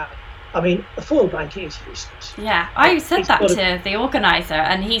bivy bag. I mean, a foil blanket is useless. Yeah, I said that to the organiser,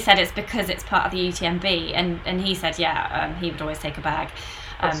 and he said it's because it's part of the UTMB, and he said he would always take a bag.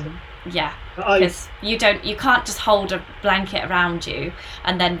 Because you can't just hold a blanket around you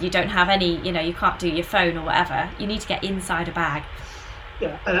and then you don't have any, you can't do your phone or whatever. You need to get inside a bag.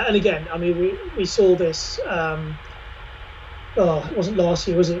 Yeah, and again, I mean, we saw this. It wasn't last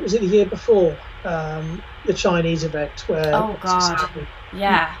year, was it? Was it the year before? The Chinese event where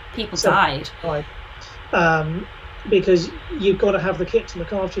people died. Because you've got to have the kit to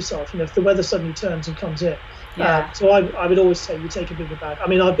look after yourself. If the weather suddenly turns and comes in. So I would always say you take a bigger bag. I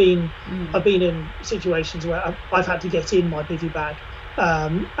mean, I've been in situations where I've had to get in my bivy bag,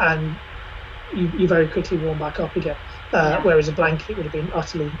 and you very quickly warm back up again. Whereas a blanket would have been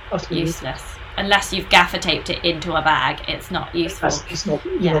utterly useless. Unless you've gaffer taped it into a bag, it's not useful. It's not.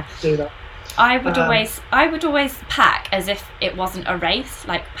 You're not to do that. I would always pack as if it wasn't a race.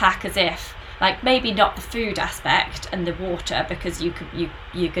 Like, pack as if like maybe not the food aspect and the water, because you're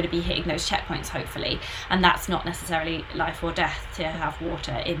going to be hitting those checkpoints hopefully, and that's not necessarily life or death to have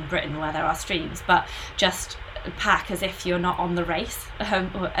water in Britain where there are streams, but just pack as if you're not on the race,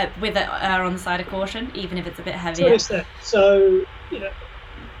 with it on the side of caution, even if it's a bit heavier. So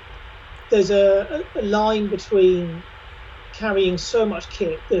there's a line between carrying so much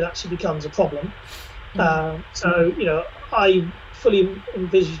kit that it actually becomes a problem. I fully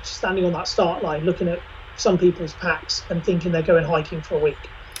envisaged standing on that start line looking at some people's packs and thinking they're going hiking for a week.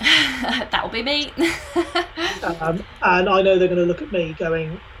 That will be me. And I know they're going to look at me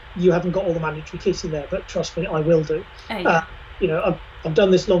going, you haven't got all the mandatory kit in there, but trust me, I will do. I've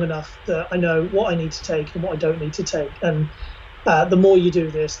done this long enough that I know what I need to take and what I don't need to take, and the more you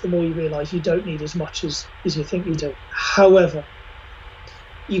do this, the more you realise you don't need as much as you think you do. However,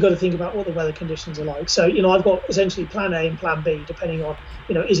 you've got to think about what the weather conditions are like. So, I've got essentially plan A and plan B, depending on,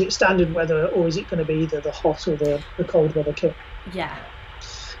 is it standard weather or is it going to be either the hot or the cold weather kit? Yeah.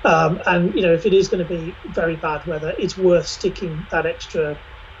 And, if it is going to be very bad weather, it's worth sticking that extra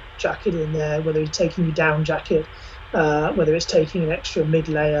jacket in there, whether it's taking your down jacket, whether it's taking an extra mid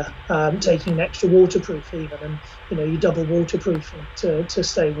layer, taking an extra waterproof even, and you double waterproofing to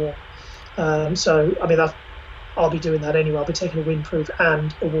stay warm. So I mean, I'll be doing that anyway. I'll be taking a windproof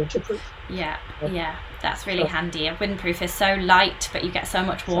and a waterproof. Yeah, that's really handy. A windproof is so light, but you get so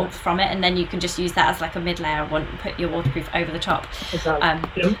much warmth from it, and then you can just use that as like a mid layer and put your waterproof over the top.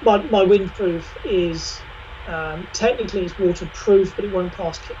 Exactly. My windproof is technically it's waterproof, but it won't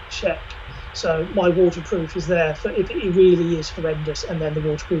pass check. So my waterproof is there for if it really is horrendous, and then the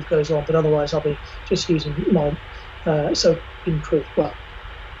waterproof goes on. But otherwise, I'll be just using my windproof. Well,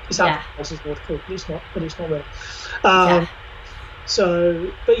 it's as waterproof, but it's not really.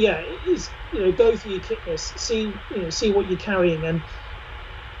 So, but yeah, it's go through your kit list, see what you're carrying, and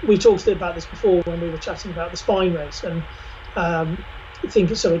we talked about this before when we were chatting about the spine race, and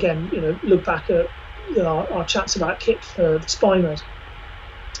think so again. Look back at our chats about kit for the spine race.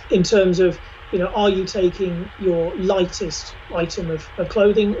 In terms of, are you taking your lightest item of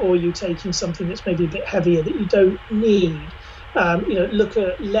clothing, or are you taking something that's maybe a bit heavier that you don't need? Look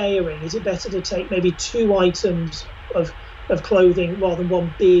at layering. Is it better to take maybe 2 items of clothing rather than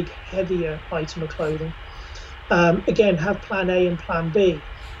one big, heavier item of clothing? Again, have plan A and plan B.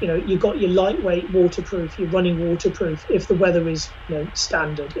 You've got your lightweight waterproof, your running waterproof, if the weather is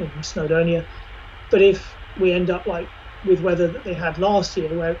standard in Snowdonia. But if we end up like with weather that they had last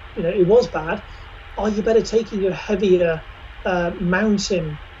year, where it was bad, are you better taking your heavier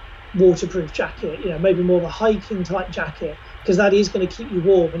mountain waterproof jacket? Maybe more of a hiking type jacket, because that is going to keep you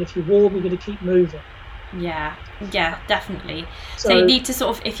warm, and if you're warm, you're going to keep moving. Yeah, definitely. So you need to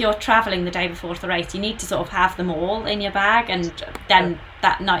sort of, if you're travelling the day before the race, you need to sort of have them all in your bag, and then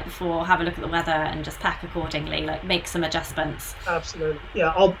that night before have a look at the weather and just pack accordingly, like make some adjustments. Absolutely. Yeah,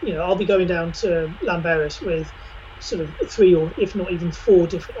 I'll be going down to Llanberis with sort of 3 or if not even 4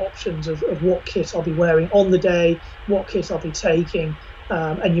 different options of what kit I'll be wearing on the day, what kit I'll be taking,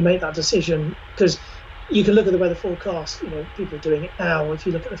 and you make that decision, because you can look at the weather forecast. People are doing it now. If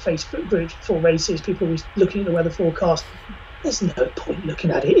you look at the Facebook group for races, people are looking at the weather forecast. There's no point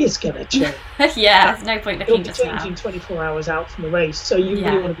looking at it. It's going to change. There's no point looking just now. It'll be changing 24 hours out from the race. So you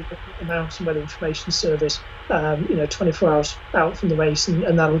really want to be looking at the Mountain Weather Information Service, 24 hours out from the race,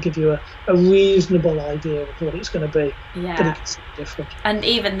 and that'll give you a reasonable idea of what it's going to be. Yeah. But it's different. And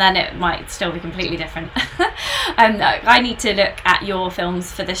even then, it might still be completely different. I need to look at your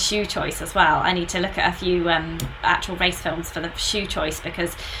films for the shoe choice as well. I need to look at a few actual race films for the shoe choice,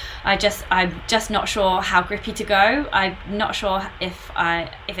 because I'm just not sure how grippy to go. I'm not sure if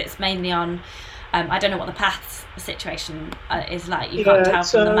it's mainly on. I don't know what the paths situation is like. You can't tell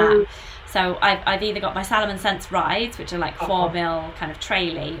from the map. So I've either got my Salomon Sense rides, which are like 4mm kind of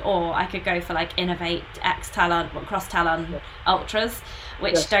traily, or I could go for like Innovate X Talon, Cross Talon Ultras,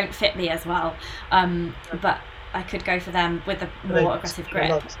 which don't fit me as well. But I could go for them with a more aggressive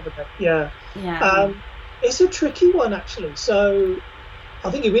grip. Yeah. It's a tricky one actually. So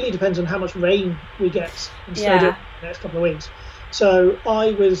I think it really depends on how much rain we get in the next couple of weeks. So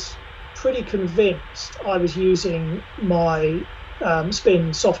I was pretty convinced I was using my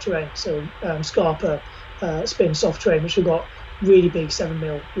spin soft terrain, so Scarpa spin soft terrain, which have got really big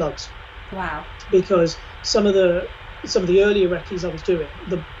 7mm lugs. Wow! Because some of the earlier recce's I was doing,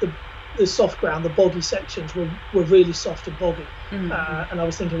 the soft ground, the boggy sections were really soft and boggy, and I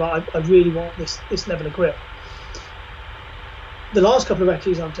was thinking, I really want this level of grip. The last couple of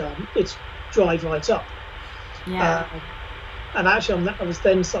recce's I've done, it's dried right up. Yeah. And actually, I was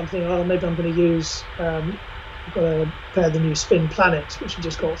then something. Maybe I'm going to use I've got a pair of the new Spin Planets, which have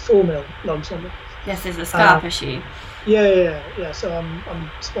just got 4mm lugs on them. Yes, there's a Scarpa shoe. Yeah. So I'm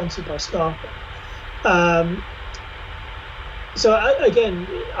sponsored by Scarpa. So again,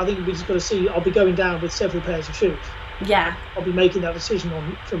 I think we just got to see. I'll be going down with several pairs of shoes. Yeah. I'll be making that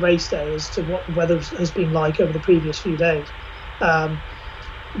decision for race day as to what the weather has been like over the previous few days.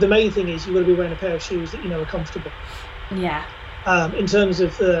 The main thing is you've got to be wearing a pair of shoes that you know are comfortable. Yeah. In terms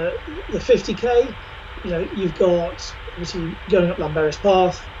of the 50k, you've got obviously going up Lamberis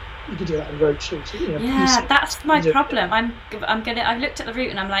Path. You could do that in road shoes. That's my problem. I've looked at the route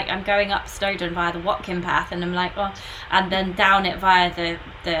and I'm like, I'm going up Snowdon via the Watkin path, and I'm like, well, and then down it via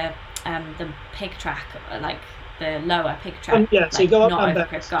the pig track, like the lower pig track. So you go up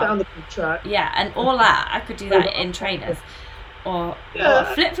Lamberis, down the pig track. Yeah, and all that I could do that in trainers. Or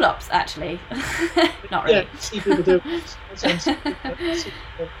flip flops, actually. Not really. Yeah, see people do it.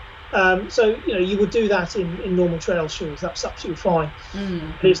 So you would do that in normal trail shoes. That's absolutely fine.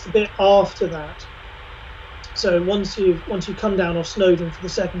 But it's the bit after that. So once you come down off Snowdon for the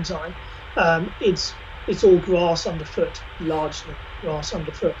second time, it's all grass underfoot, largely grass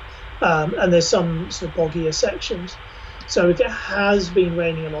underfoot, and there's some sort of boggier sections. So if it has been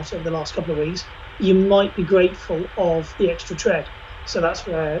raining a lot over the last couple of weeks, you might be grateful of the extra tread. So that's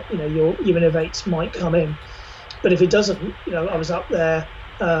where your Innovates might come in. But if it doesn't, I was up there.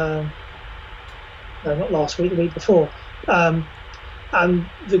 No, not last week, the week before, and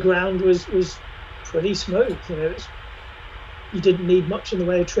the ground was pretty smooth. You didn't need much in the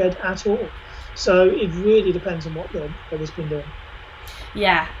way of tread at all. So it really depends on what the weather's been doing.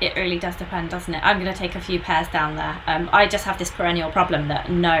 Yeah, it really does depend, doesn't it? I'm going to take a few pairs down there. I just have this perennial problem that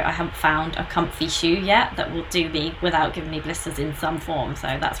I haven't found a comfy shoe yet that will do me without giving me blisters in some form. So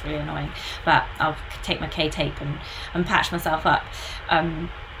that's really annoying. But I'll take my K-tape and patch myself up.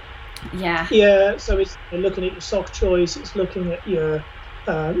 Yeah, so it's looking at your sock choice. It's looking at your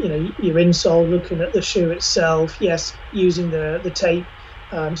your insole, looking at the shoe itself. Yes, using the tape.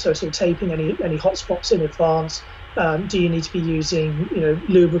 So sort of taping any hot spots in advance. Do you need to be using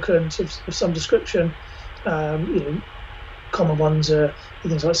lubricant of some description? Common ones are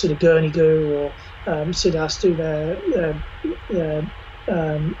things like sort of Gurney Goo or Sidas do their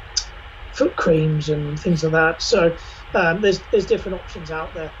foot creams and things like that. So there's different options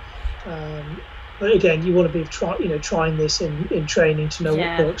out there. But again, you want to be trying this in training to know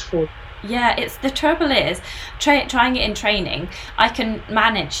what works for you. Yeah, it's the trouble is trying it in training. I can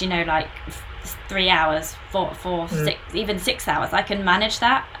manage, like 3 hours, 4, 6, even 6 hours. I can manage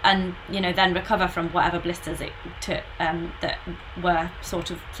that, and then recover from whatever blisters it took that were sort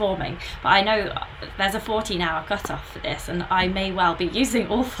of forming. But I know there's a 14-hour cutoff for this, and I may well be using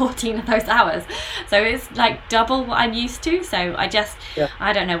all 14 of those hours. So it's like double what I'm used to. So I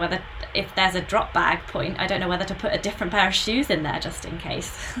don't know whether, if there's a drop bag point, I don't know whether to put a different pair of shoes in there just in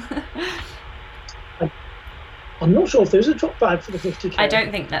case. I'm not sure if there's a drop bag for the 50k. I don't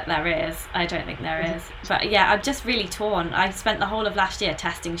think that there is. But yeah, I'm just really torn. I spent the whole of last year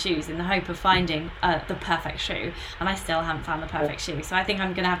testing shoes in the hope of finding the perfect shoe, and I still haven't found the perfect shoe. So I think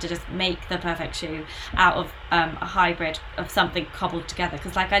I'm going to have to just make the perfect shoe out of a hybrid of something cobbled together.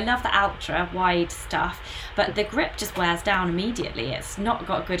 Because I love the ultra wide stuff, but the grip just wears down immediately. It's not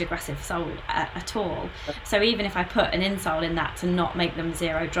got a good aggressive sole at all. So even if I put an insole in that to not make them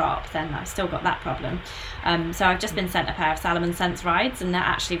zero drop, then I've still got that problem. So I've just been sent a pair of Salomon Sense rides, and they're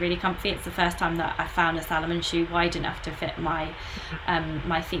actually really comfy. It's the first time that I found a Salomon shoe wide enough to fit my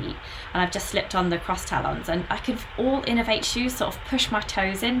feet, and I've just slipped on the cross talons, and I could all Innovate shoes sort of push my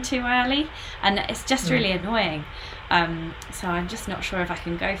toes in too early, and it's just really annoying. So I'm just not sure if I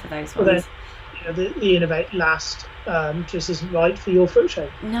can go for those ones. The Innovate Last just isn't right for your foot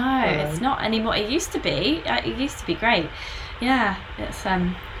shape. No, it's not anymore. It used to be. It used to be great. Yeah, it's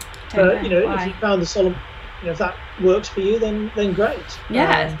if you found the Solomon, if that works for you, then great.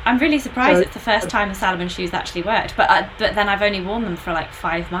 Yeah, I'm really surprised. It's the first time the Salomon shoes actually worked. But then I've only worn them for like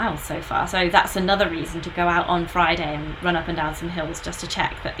 5 miles so far. So that's another reason to go out on Friday and run up and down some hills just to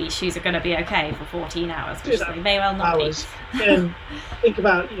check that these shoes are going to be okay for 14 hours, which they may well not be. And think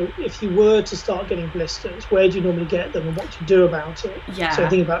about, if you were to start getting blisters, where do you normally get them and what do you do about it? Yeah. So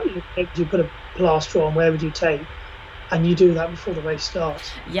think about, do you put a plaster on, where would you tape? And you do that before the race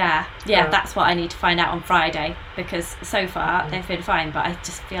starts. Yeah, that's what I need to find out on Friday, because so far they've been fine, but I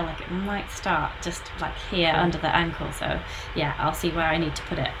just feel like it might start just like here under the ankle. So yeah, I'll see where I need to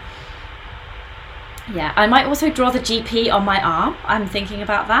put it. Yeah, I might also draw the GP on my arm. I'm thinking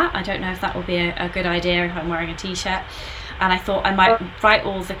about that. I don't know if that will be a good idea if I'm wearing a t-shirt. and I thought I might write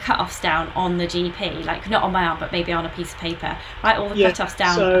all the cut-offs down on the GP, like not on my arm, but maybe on a piece of paper. Write all the cut-offs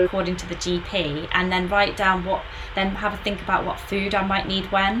down according to the GP, and then write down then have a think about what food I might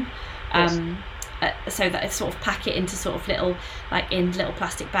need when. So that I sort of pack it into sort of little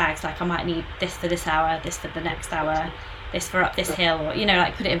plastic bags. Like I might need this for this hour, this for the next hour, this for up this hill, or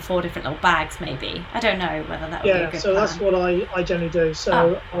like put it in 4 different little bags maybe. I don't know whether that would be a good plan. That's what I generally do.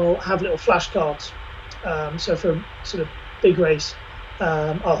 So I'll have little flashcards. So for a sort of big race,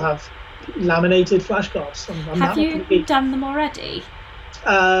 I'll have laminated flashcards. Have you done them already?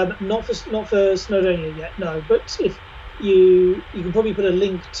 Not for Snowdonia yet, no. But if you can probably put a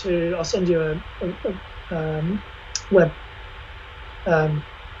link to. I'll send you a web.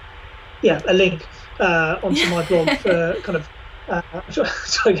 A link onto my blog for kind of. I'm trying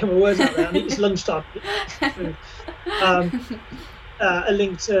to get my words out there. I think it's lunchtime. A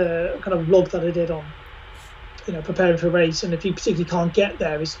link to kind of a blog that I did on, preparing for a race, and if you particularly can't get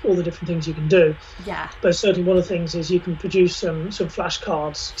there, is all the different things you can do. Yeah. But certainly one of the things is you can produce some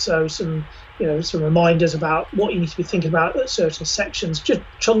flashcards, so some reminders about what you need to be thinking about at certain sections, just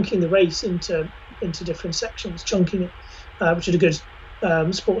chunking the race into different sections, chunking it, which is a good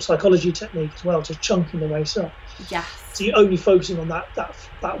sports psychology technique as well, just chunking the race up. Yes. So you're only focusing on that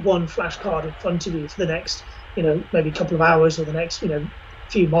one flashcard in front of you for the next, maybe a couple of hours, or the next,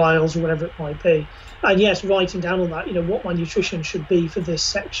 few miles, or whatever it might be. And yes, writing down on that, what my nutrition should be for this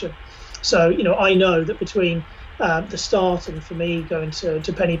section. So, I know that between the start and for me going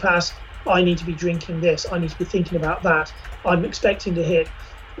to Penny Pass, I need to be drinking this. I need to be thinking about that. I'm expecting to hit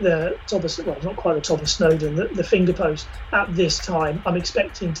the top of, well, not quite the top of Snowdon, the finger post at this time. I'm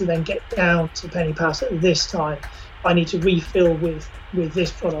expecting to then get down to Penny Pass at this time. I need to refill with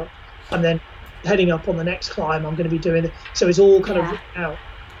this product, and then heading up on the next climb, I'm going to be doing it. So it's all kind of written out.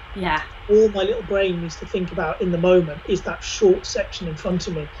 Yeah. All my little brain needs to think about in the moment is that short section in front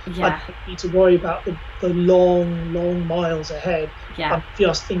of me. Yeah. I don't need to worry about the long miles ahead. Yeah. I'm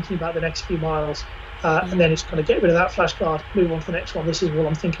just thinking about the next few miles. And then it's kind of get rid of that flashcard, move on to the next one. This is what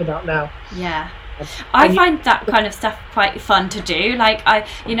I'm thinking about now. Yeah. I find that kind of stuff quite fun to do. Like like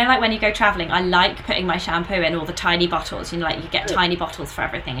when you go travelling, I like putting my shampoo in all the tiny bottles. You get tiny bottles for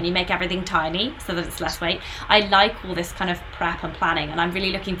everything, and you make everything tiny so that it's less weight. I like all this kind of prep and planning, and I'm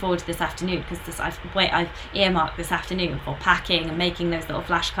really looking forward to this afternoon, because I've earmarked this afternoon for packing and making those little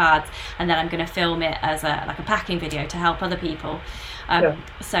flashcards, and then I'm going to film it as a packing video to help other people.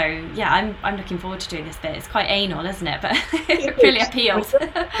 So I'm looking forward to doing this bit. It's quite anal, isn't it? But it really appeals.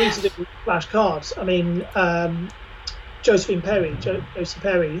 Need to do flashcards. I mean, Josie Perry,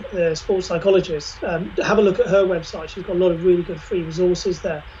 the sports psychologist, have a look at her website. She's got a lot of really good free resources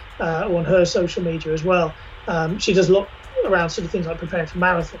there on her social media as well. She does a lot around sort of things like preparing for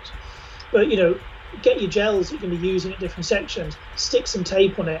marathons. But, get your gels that you're going to be using at different sections, stick some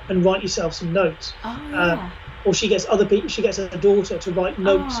tape on it, and write yourself some notes. Oh, yeah. Or she gets her daughter to write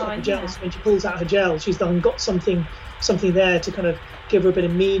notes on the gels. When she pulls out her gel, she's then got something there to kind of give her a bit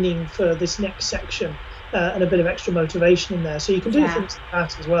of meaning for this next section, and a bit of extra motivation in there. So you can do things like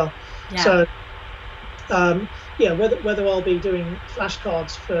that as well. Yeah. So whether I'll be doing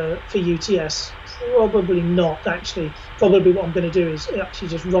flashcards for UTS, probably not actually. Probably what I'm going to do is actually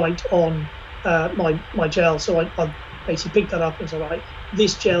just write on my gel. So I basically pick that up and say, right,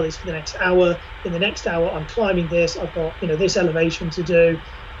 this gel is for the next hour. In the next hour, I'm climbing this. I've got this elevation to do.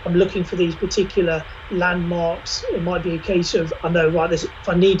 I'm looking for these particular landmarks. It might be a case of, I know, right, if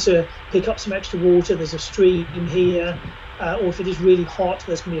I need to pick up some extra water, there's a stream here. Or if it is really hot,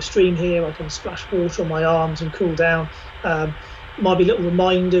 there's going to be a stream here. I can splash water on my arms and cool down. Might be little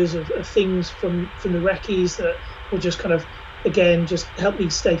reminders of things from the recce's that will just kind of, again, just help me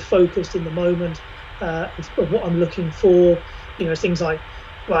stay focused in the moment of what I'm looking for. Things like,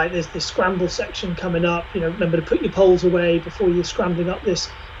 right, there's this scramble section coming up. Remember to put your poles away before you're scrambling up this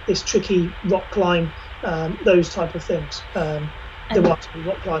tricky rock climb. Those type of things. There won't be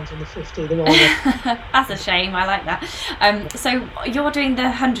rock climbs on the 50. That's a shame. I like that. So you're doing the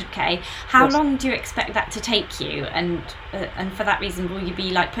 100k. How long do you expect that to take you? And for that reason, will you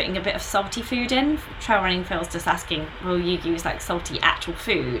be putting a bit of salty food in? Trail running Phil's just asking, will you use salty actual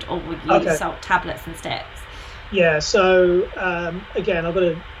food, or will you use salt tablets and sticks? Yeah. So again, I've got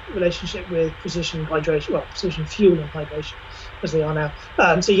a relationship with precision fuel and hydration, as they are now.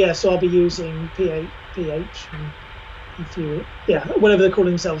 So I'll be using pH and fuel, whatever they're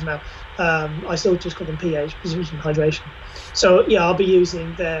calling themselves now. I still just call them pH, precision hydration. So I'll be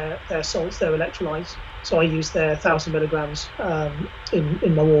using their salts, their electrolytes. So I use their 1,000 milligrams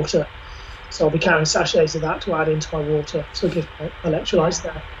in my water. So I'll be carrying sachets of that to add into my water, so give my electrolytes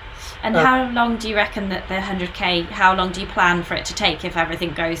there. And how long do you reckon that the 100k, how long do you plan for it to take if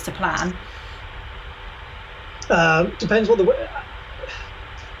everything goes to plan? Depends what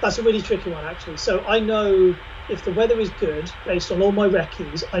that's a really tricky one, actually. So I know if the weather is good, based on all my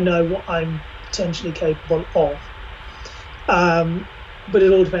recce's, I know what I'm potentially capable of. But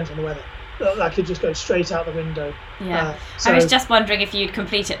it all depends on the weather. I could just go straight out the window. Yeah. I was just wondering if you'd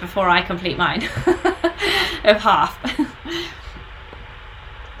complete it before I complete mine of half.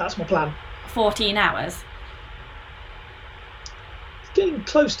 That's my plan. 14 hours. Getting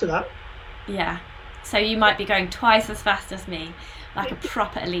close to that. Yeah. So you might be going twice as fast as me, like a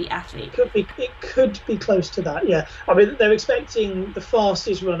proper elite athlete. It could be close to that, yeah. I mean, they're expecting the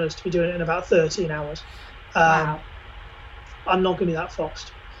fastest runners to be doing it in about 13 hours. Wow. I'm not going to be that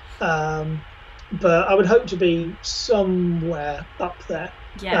fast. But I would hope to be somewhere up there.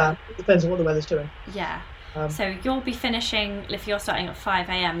 Yeah. It depends on what the weather's doing. Yeah. So you'll be finishing, if you're starting at 5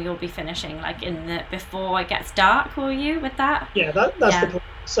 a.m, you'll be finishing like before it gets dark, will you, with that? Yeah, that's the plan.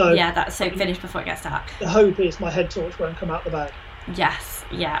 So finish before it gets dark. The hope is my head torch won't come out the bag. Yes,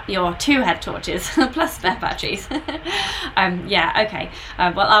 yeah, your 2 head torches plus spare batteries. Yeah, okay.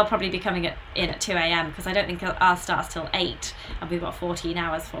 Well, I'll probably be coming in at 2 a.m. because I don't think I'll start till 8, and we've got 14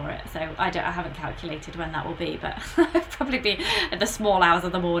 hours for it. So I haven't calculated when that will be, but it'll probably be at the small hours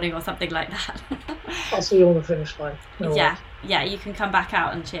of the morning or something like that. I'll see you on the finish line. No yeah, yeah, you can come back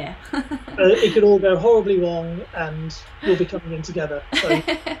out and cheer. It could all go horribly wrong, and we'll be coming in together. So.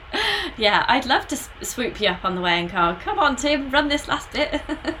 Yeah, I'd love to swoop you up on the way and go, come on, Tim, run this last bit.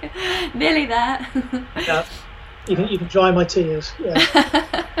 Nearly there. Yeah, you can dry my tears. Yeah.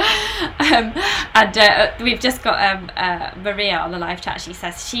 And we've just got Maria on the live chat. She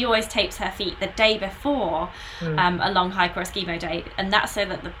says she always tapes her feet the day before a long hike or a skimo day, and that's so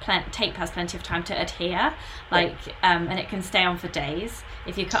that the tape has plenty of time to adhere, and it can stay on for days.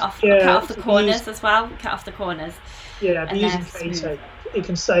 If you cut off the corners as well, cut off the corners. Yeah, but using K-tape, it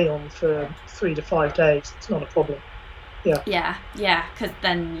can stay on for 3 to 5 days. It's not a problem. Yeah. Yeah, because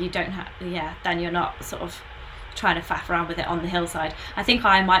then you don't have. Yeah, then you're not sort of trying to faff around with it on the hillside. I think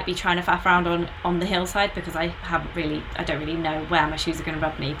I might be trying to faff around on the hillside because I don't really know where my shoes are going to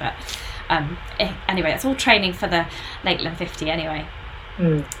rub me. But anyway, it's all training for the Lakeland 50 anyway.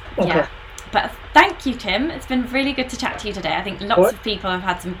 Okay. Yeah. But thank you, Tim. It's been really good to chat to you today. I think lots of people have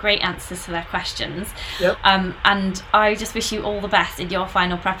had some great answers to their questions. Yep. And I just wish you all the best in your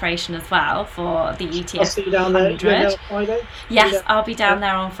final preparation as well for the UTS 100. I'll see you down there on Friday? Yes, I'll be down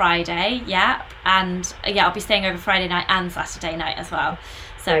there on Friday. Yeah. And I'll be staying over Friday night and Saturday night as well.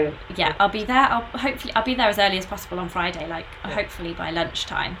 So yeah, I'll be there. I'll be there as early as possible on Friday, hopefully by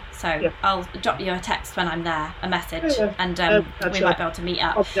lunchtime. So I'll drop you a text when I'm there, a message, and we might be able to meet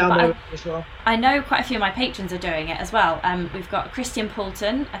up. I'll be down there as well. I know quite a few of my patrons are doing it as well. We've got Christian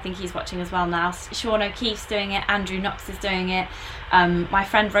Poulton, I think he's watching as well now. Sean O'Keefe's doing it. Andrew Knox is doing it. My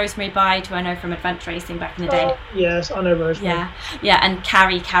friend Rosemary Bide, who I know from Adventure Racing back in the day. Yes, I know Rosemary. Yeah, and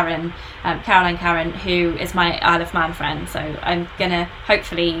Caroline Karen, who is my Isle of Man friend. So I'm gonna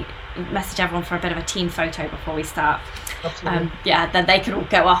hopefully message everyone for a bit of a team photo before we start. Absolutely. Then they can all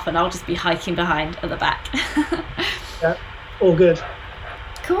go off and I'll just be hiking behind at the back. Yeah, all good.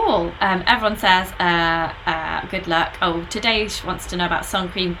 Cool. Everyone says good luck. Oh, today she wants to know about sun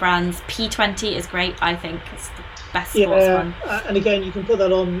cream brands. P20 is great. I think it's the best sports one. And again, you can put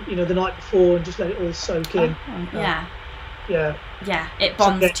that on, the night before and just let it all soak in. Yeah. It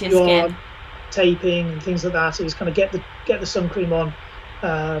bonds to your skin. Taping and things like that. So just kind of get the sun cream on.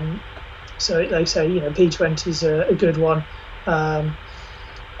 So they say P20 is a good one.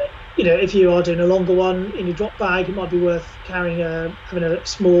 If you are doing a longer one in your drop bag, it might be worth having a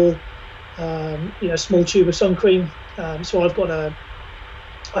small small tube of sun cream. So I've got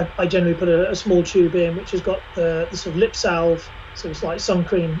I generally put a small tube in which has got the sort of lip salve, so it's like sun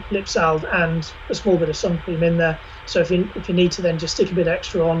cream, lip salve, and a small bit of sun cream in there. So if you need to then just stick a bit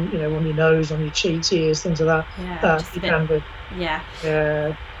extra on, on your nose, on your cheeks, ears, things like that, you can do.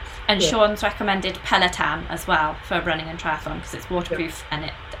 Yeah. And Sean's recommended Peloton as well for running and triathlon because it's waterproof and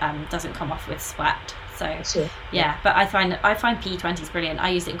it doesn't come off with sweat. So but I find P20 is brilliant. I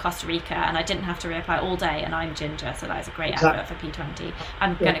used it in Costa Rica and I didn't have to reapply all day, and I'm ginger, so that is a great advert for P20.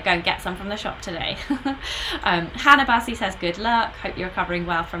 I'm going to go and get some from the shop today. Hannah Bassey says good luck, hope you're recovering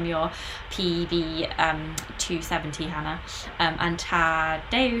well from your PB 270, Hannah. And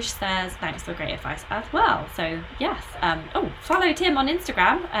Tadeusz says thanks for great advice as well. So yes, follow Tim on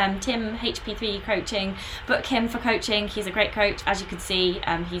Instagram, Tim HP3 Coaching, book him for coaching. He's a great coach, as you can see.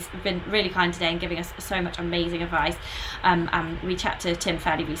 He's been really kind today and giving us so much amazing advice. And we chat to Tim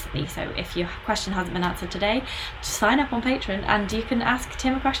fairly recently, so if your question hasn't been answered today, just sign up on Patreon and you can ask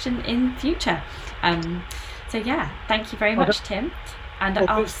Tim a question in future. So yeah, thank you very much, Tim, and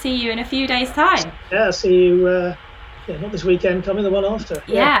I'll see you in a few days' time. Yeah, see you. Not this weekend coming, the one after.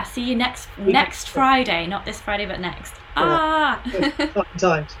 Yeah, see you next Friday, not this Friday, but next. Exciting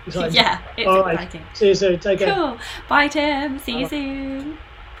times. Yeah, it's all exciting. Right. See you soon. Take care. Cool. Bye, Tim. See you soon.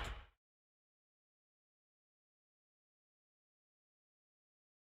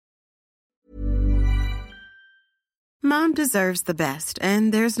 Mom deserves the best,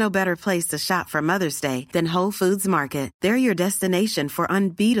 and there's no better place to shop for Mother's Day than Whole Foods Market. They're your destination for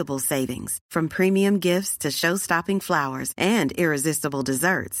unbeatable savings, from premium gifts to show-stopping flowers and irresistible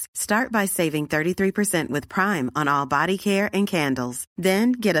desserts. Start by saving 33% with Prime on all body care and candles.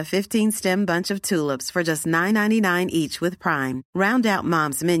 Then get a 15-stem bunch of tulips for just $9.99 each with Prime. Round out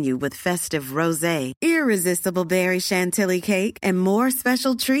Mom's menu with festive rosé, irresistible berry chantilly cake, and more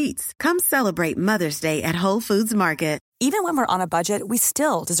special treats. Come celebrate Mother's Day at Whole Foods Market. Even when we're on a budget, we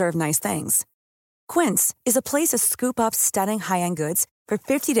still deserve nice things. Quince is a place to scoop up stunning high-end goods for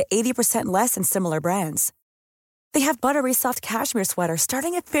 50 to 80% less than similar brands. They have buttery soft cashmere sweaters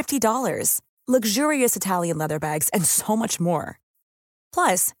starting at $50, luxurious Italian leather bags, and so much more.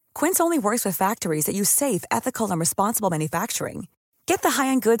 Plus, Quince only works with factories that use safe, ethical, and responsible manufacturing. Get the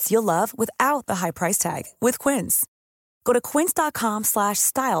high-end goods you'll love without the high price tag with Quince. Go to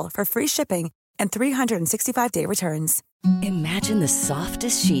quince.com/style for free shipping and 365-day returns. Imagine the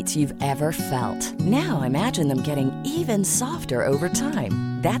softest sheets you've ever felt. Now imagine them getting even softer over time.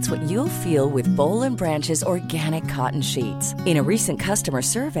 That's what you'll feel with Boll & Branch's organic cotton sheets. In a recent customer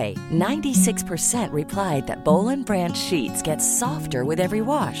survey, 96% replied that Boll & Branch sheets get softer with every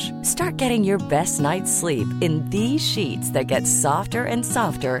wash. Start getting your best night's sleep in these sheets that get softer and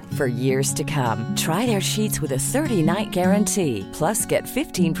softer for years to come. Try their sheets with a 30-night guarantee. Plus, get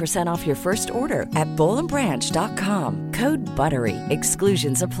 15% off your first order at bollandbranch.com. Code BUTTERY.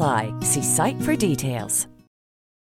 Exclusions apply. See site for details.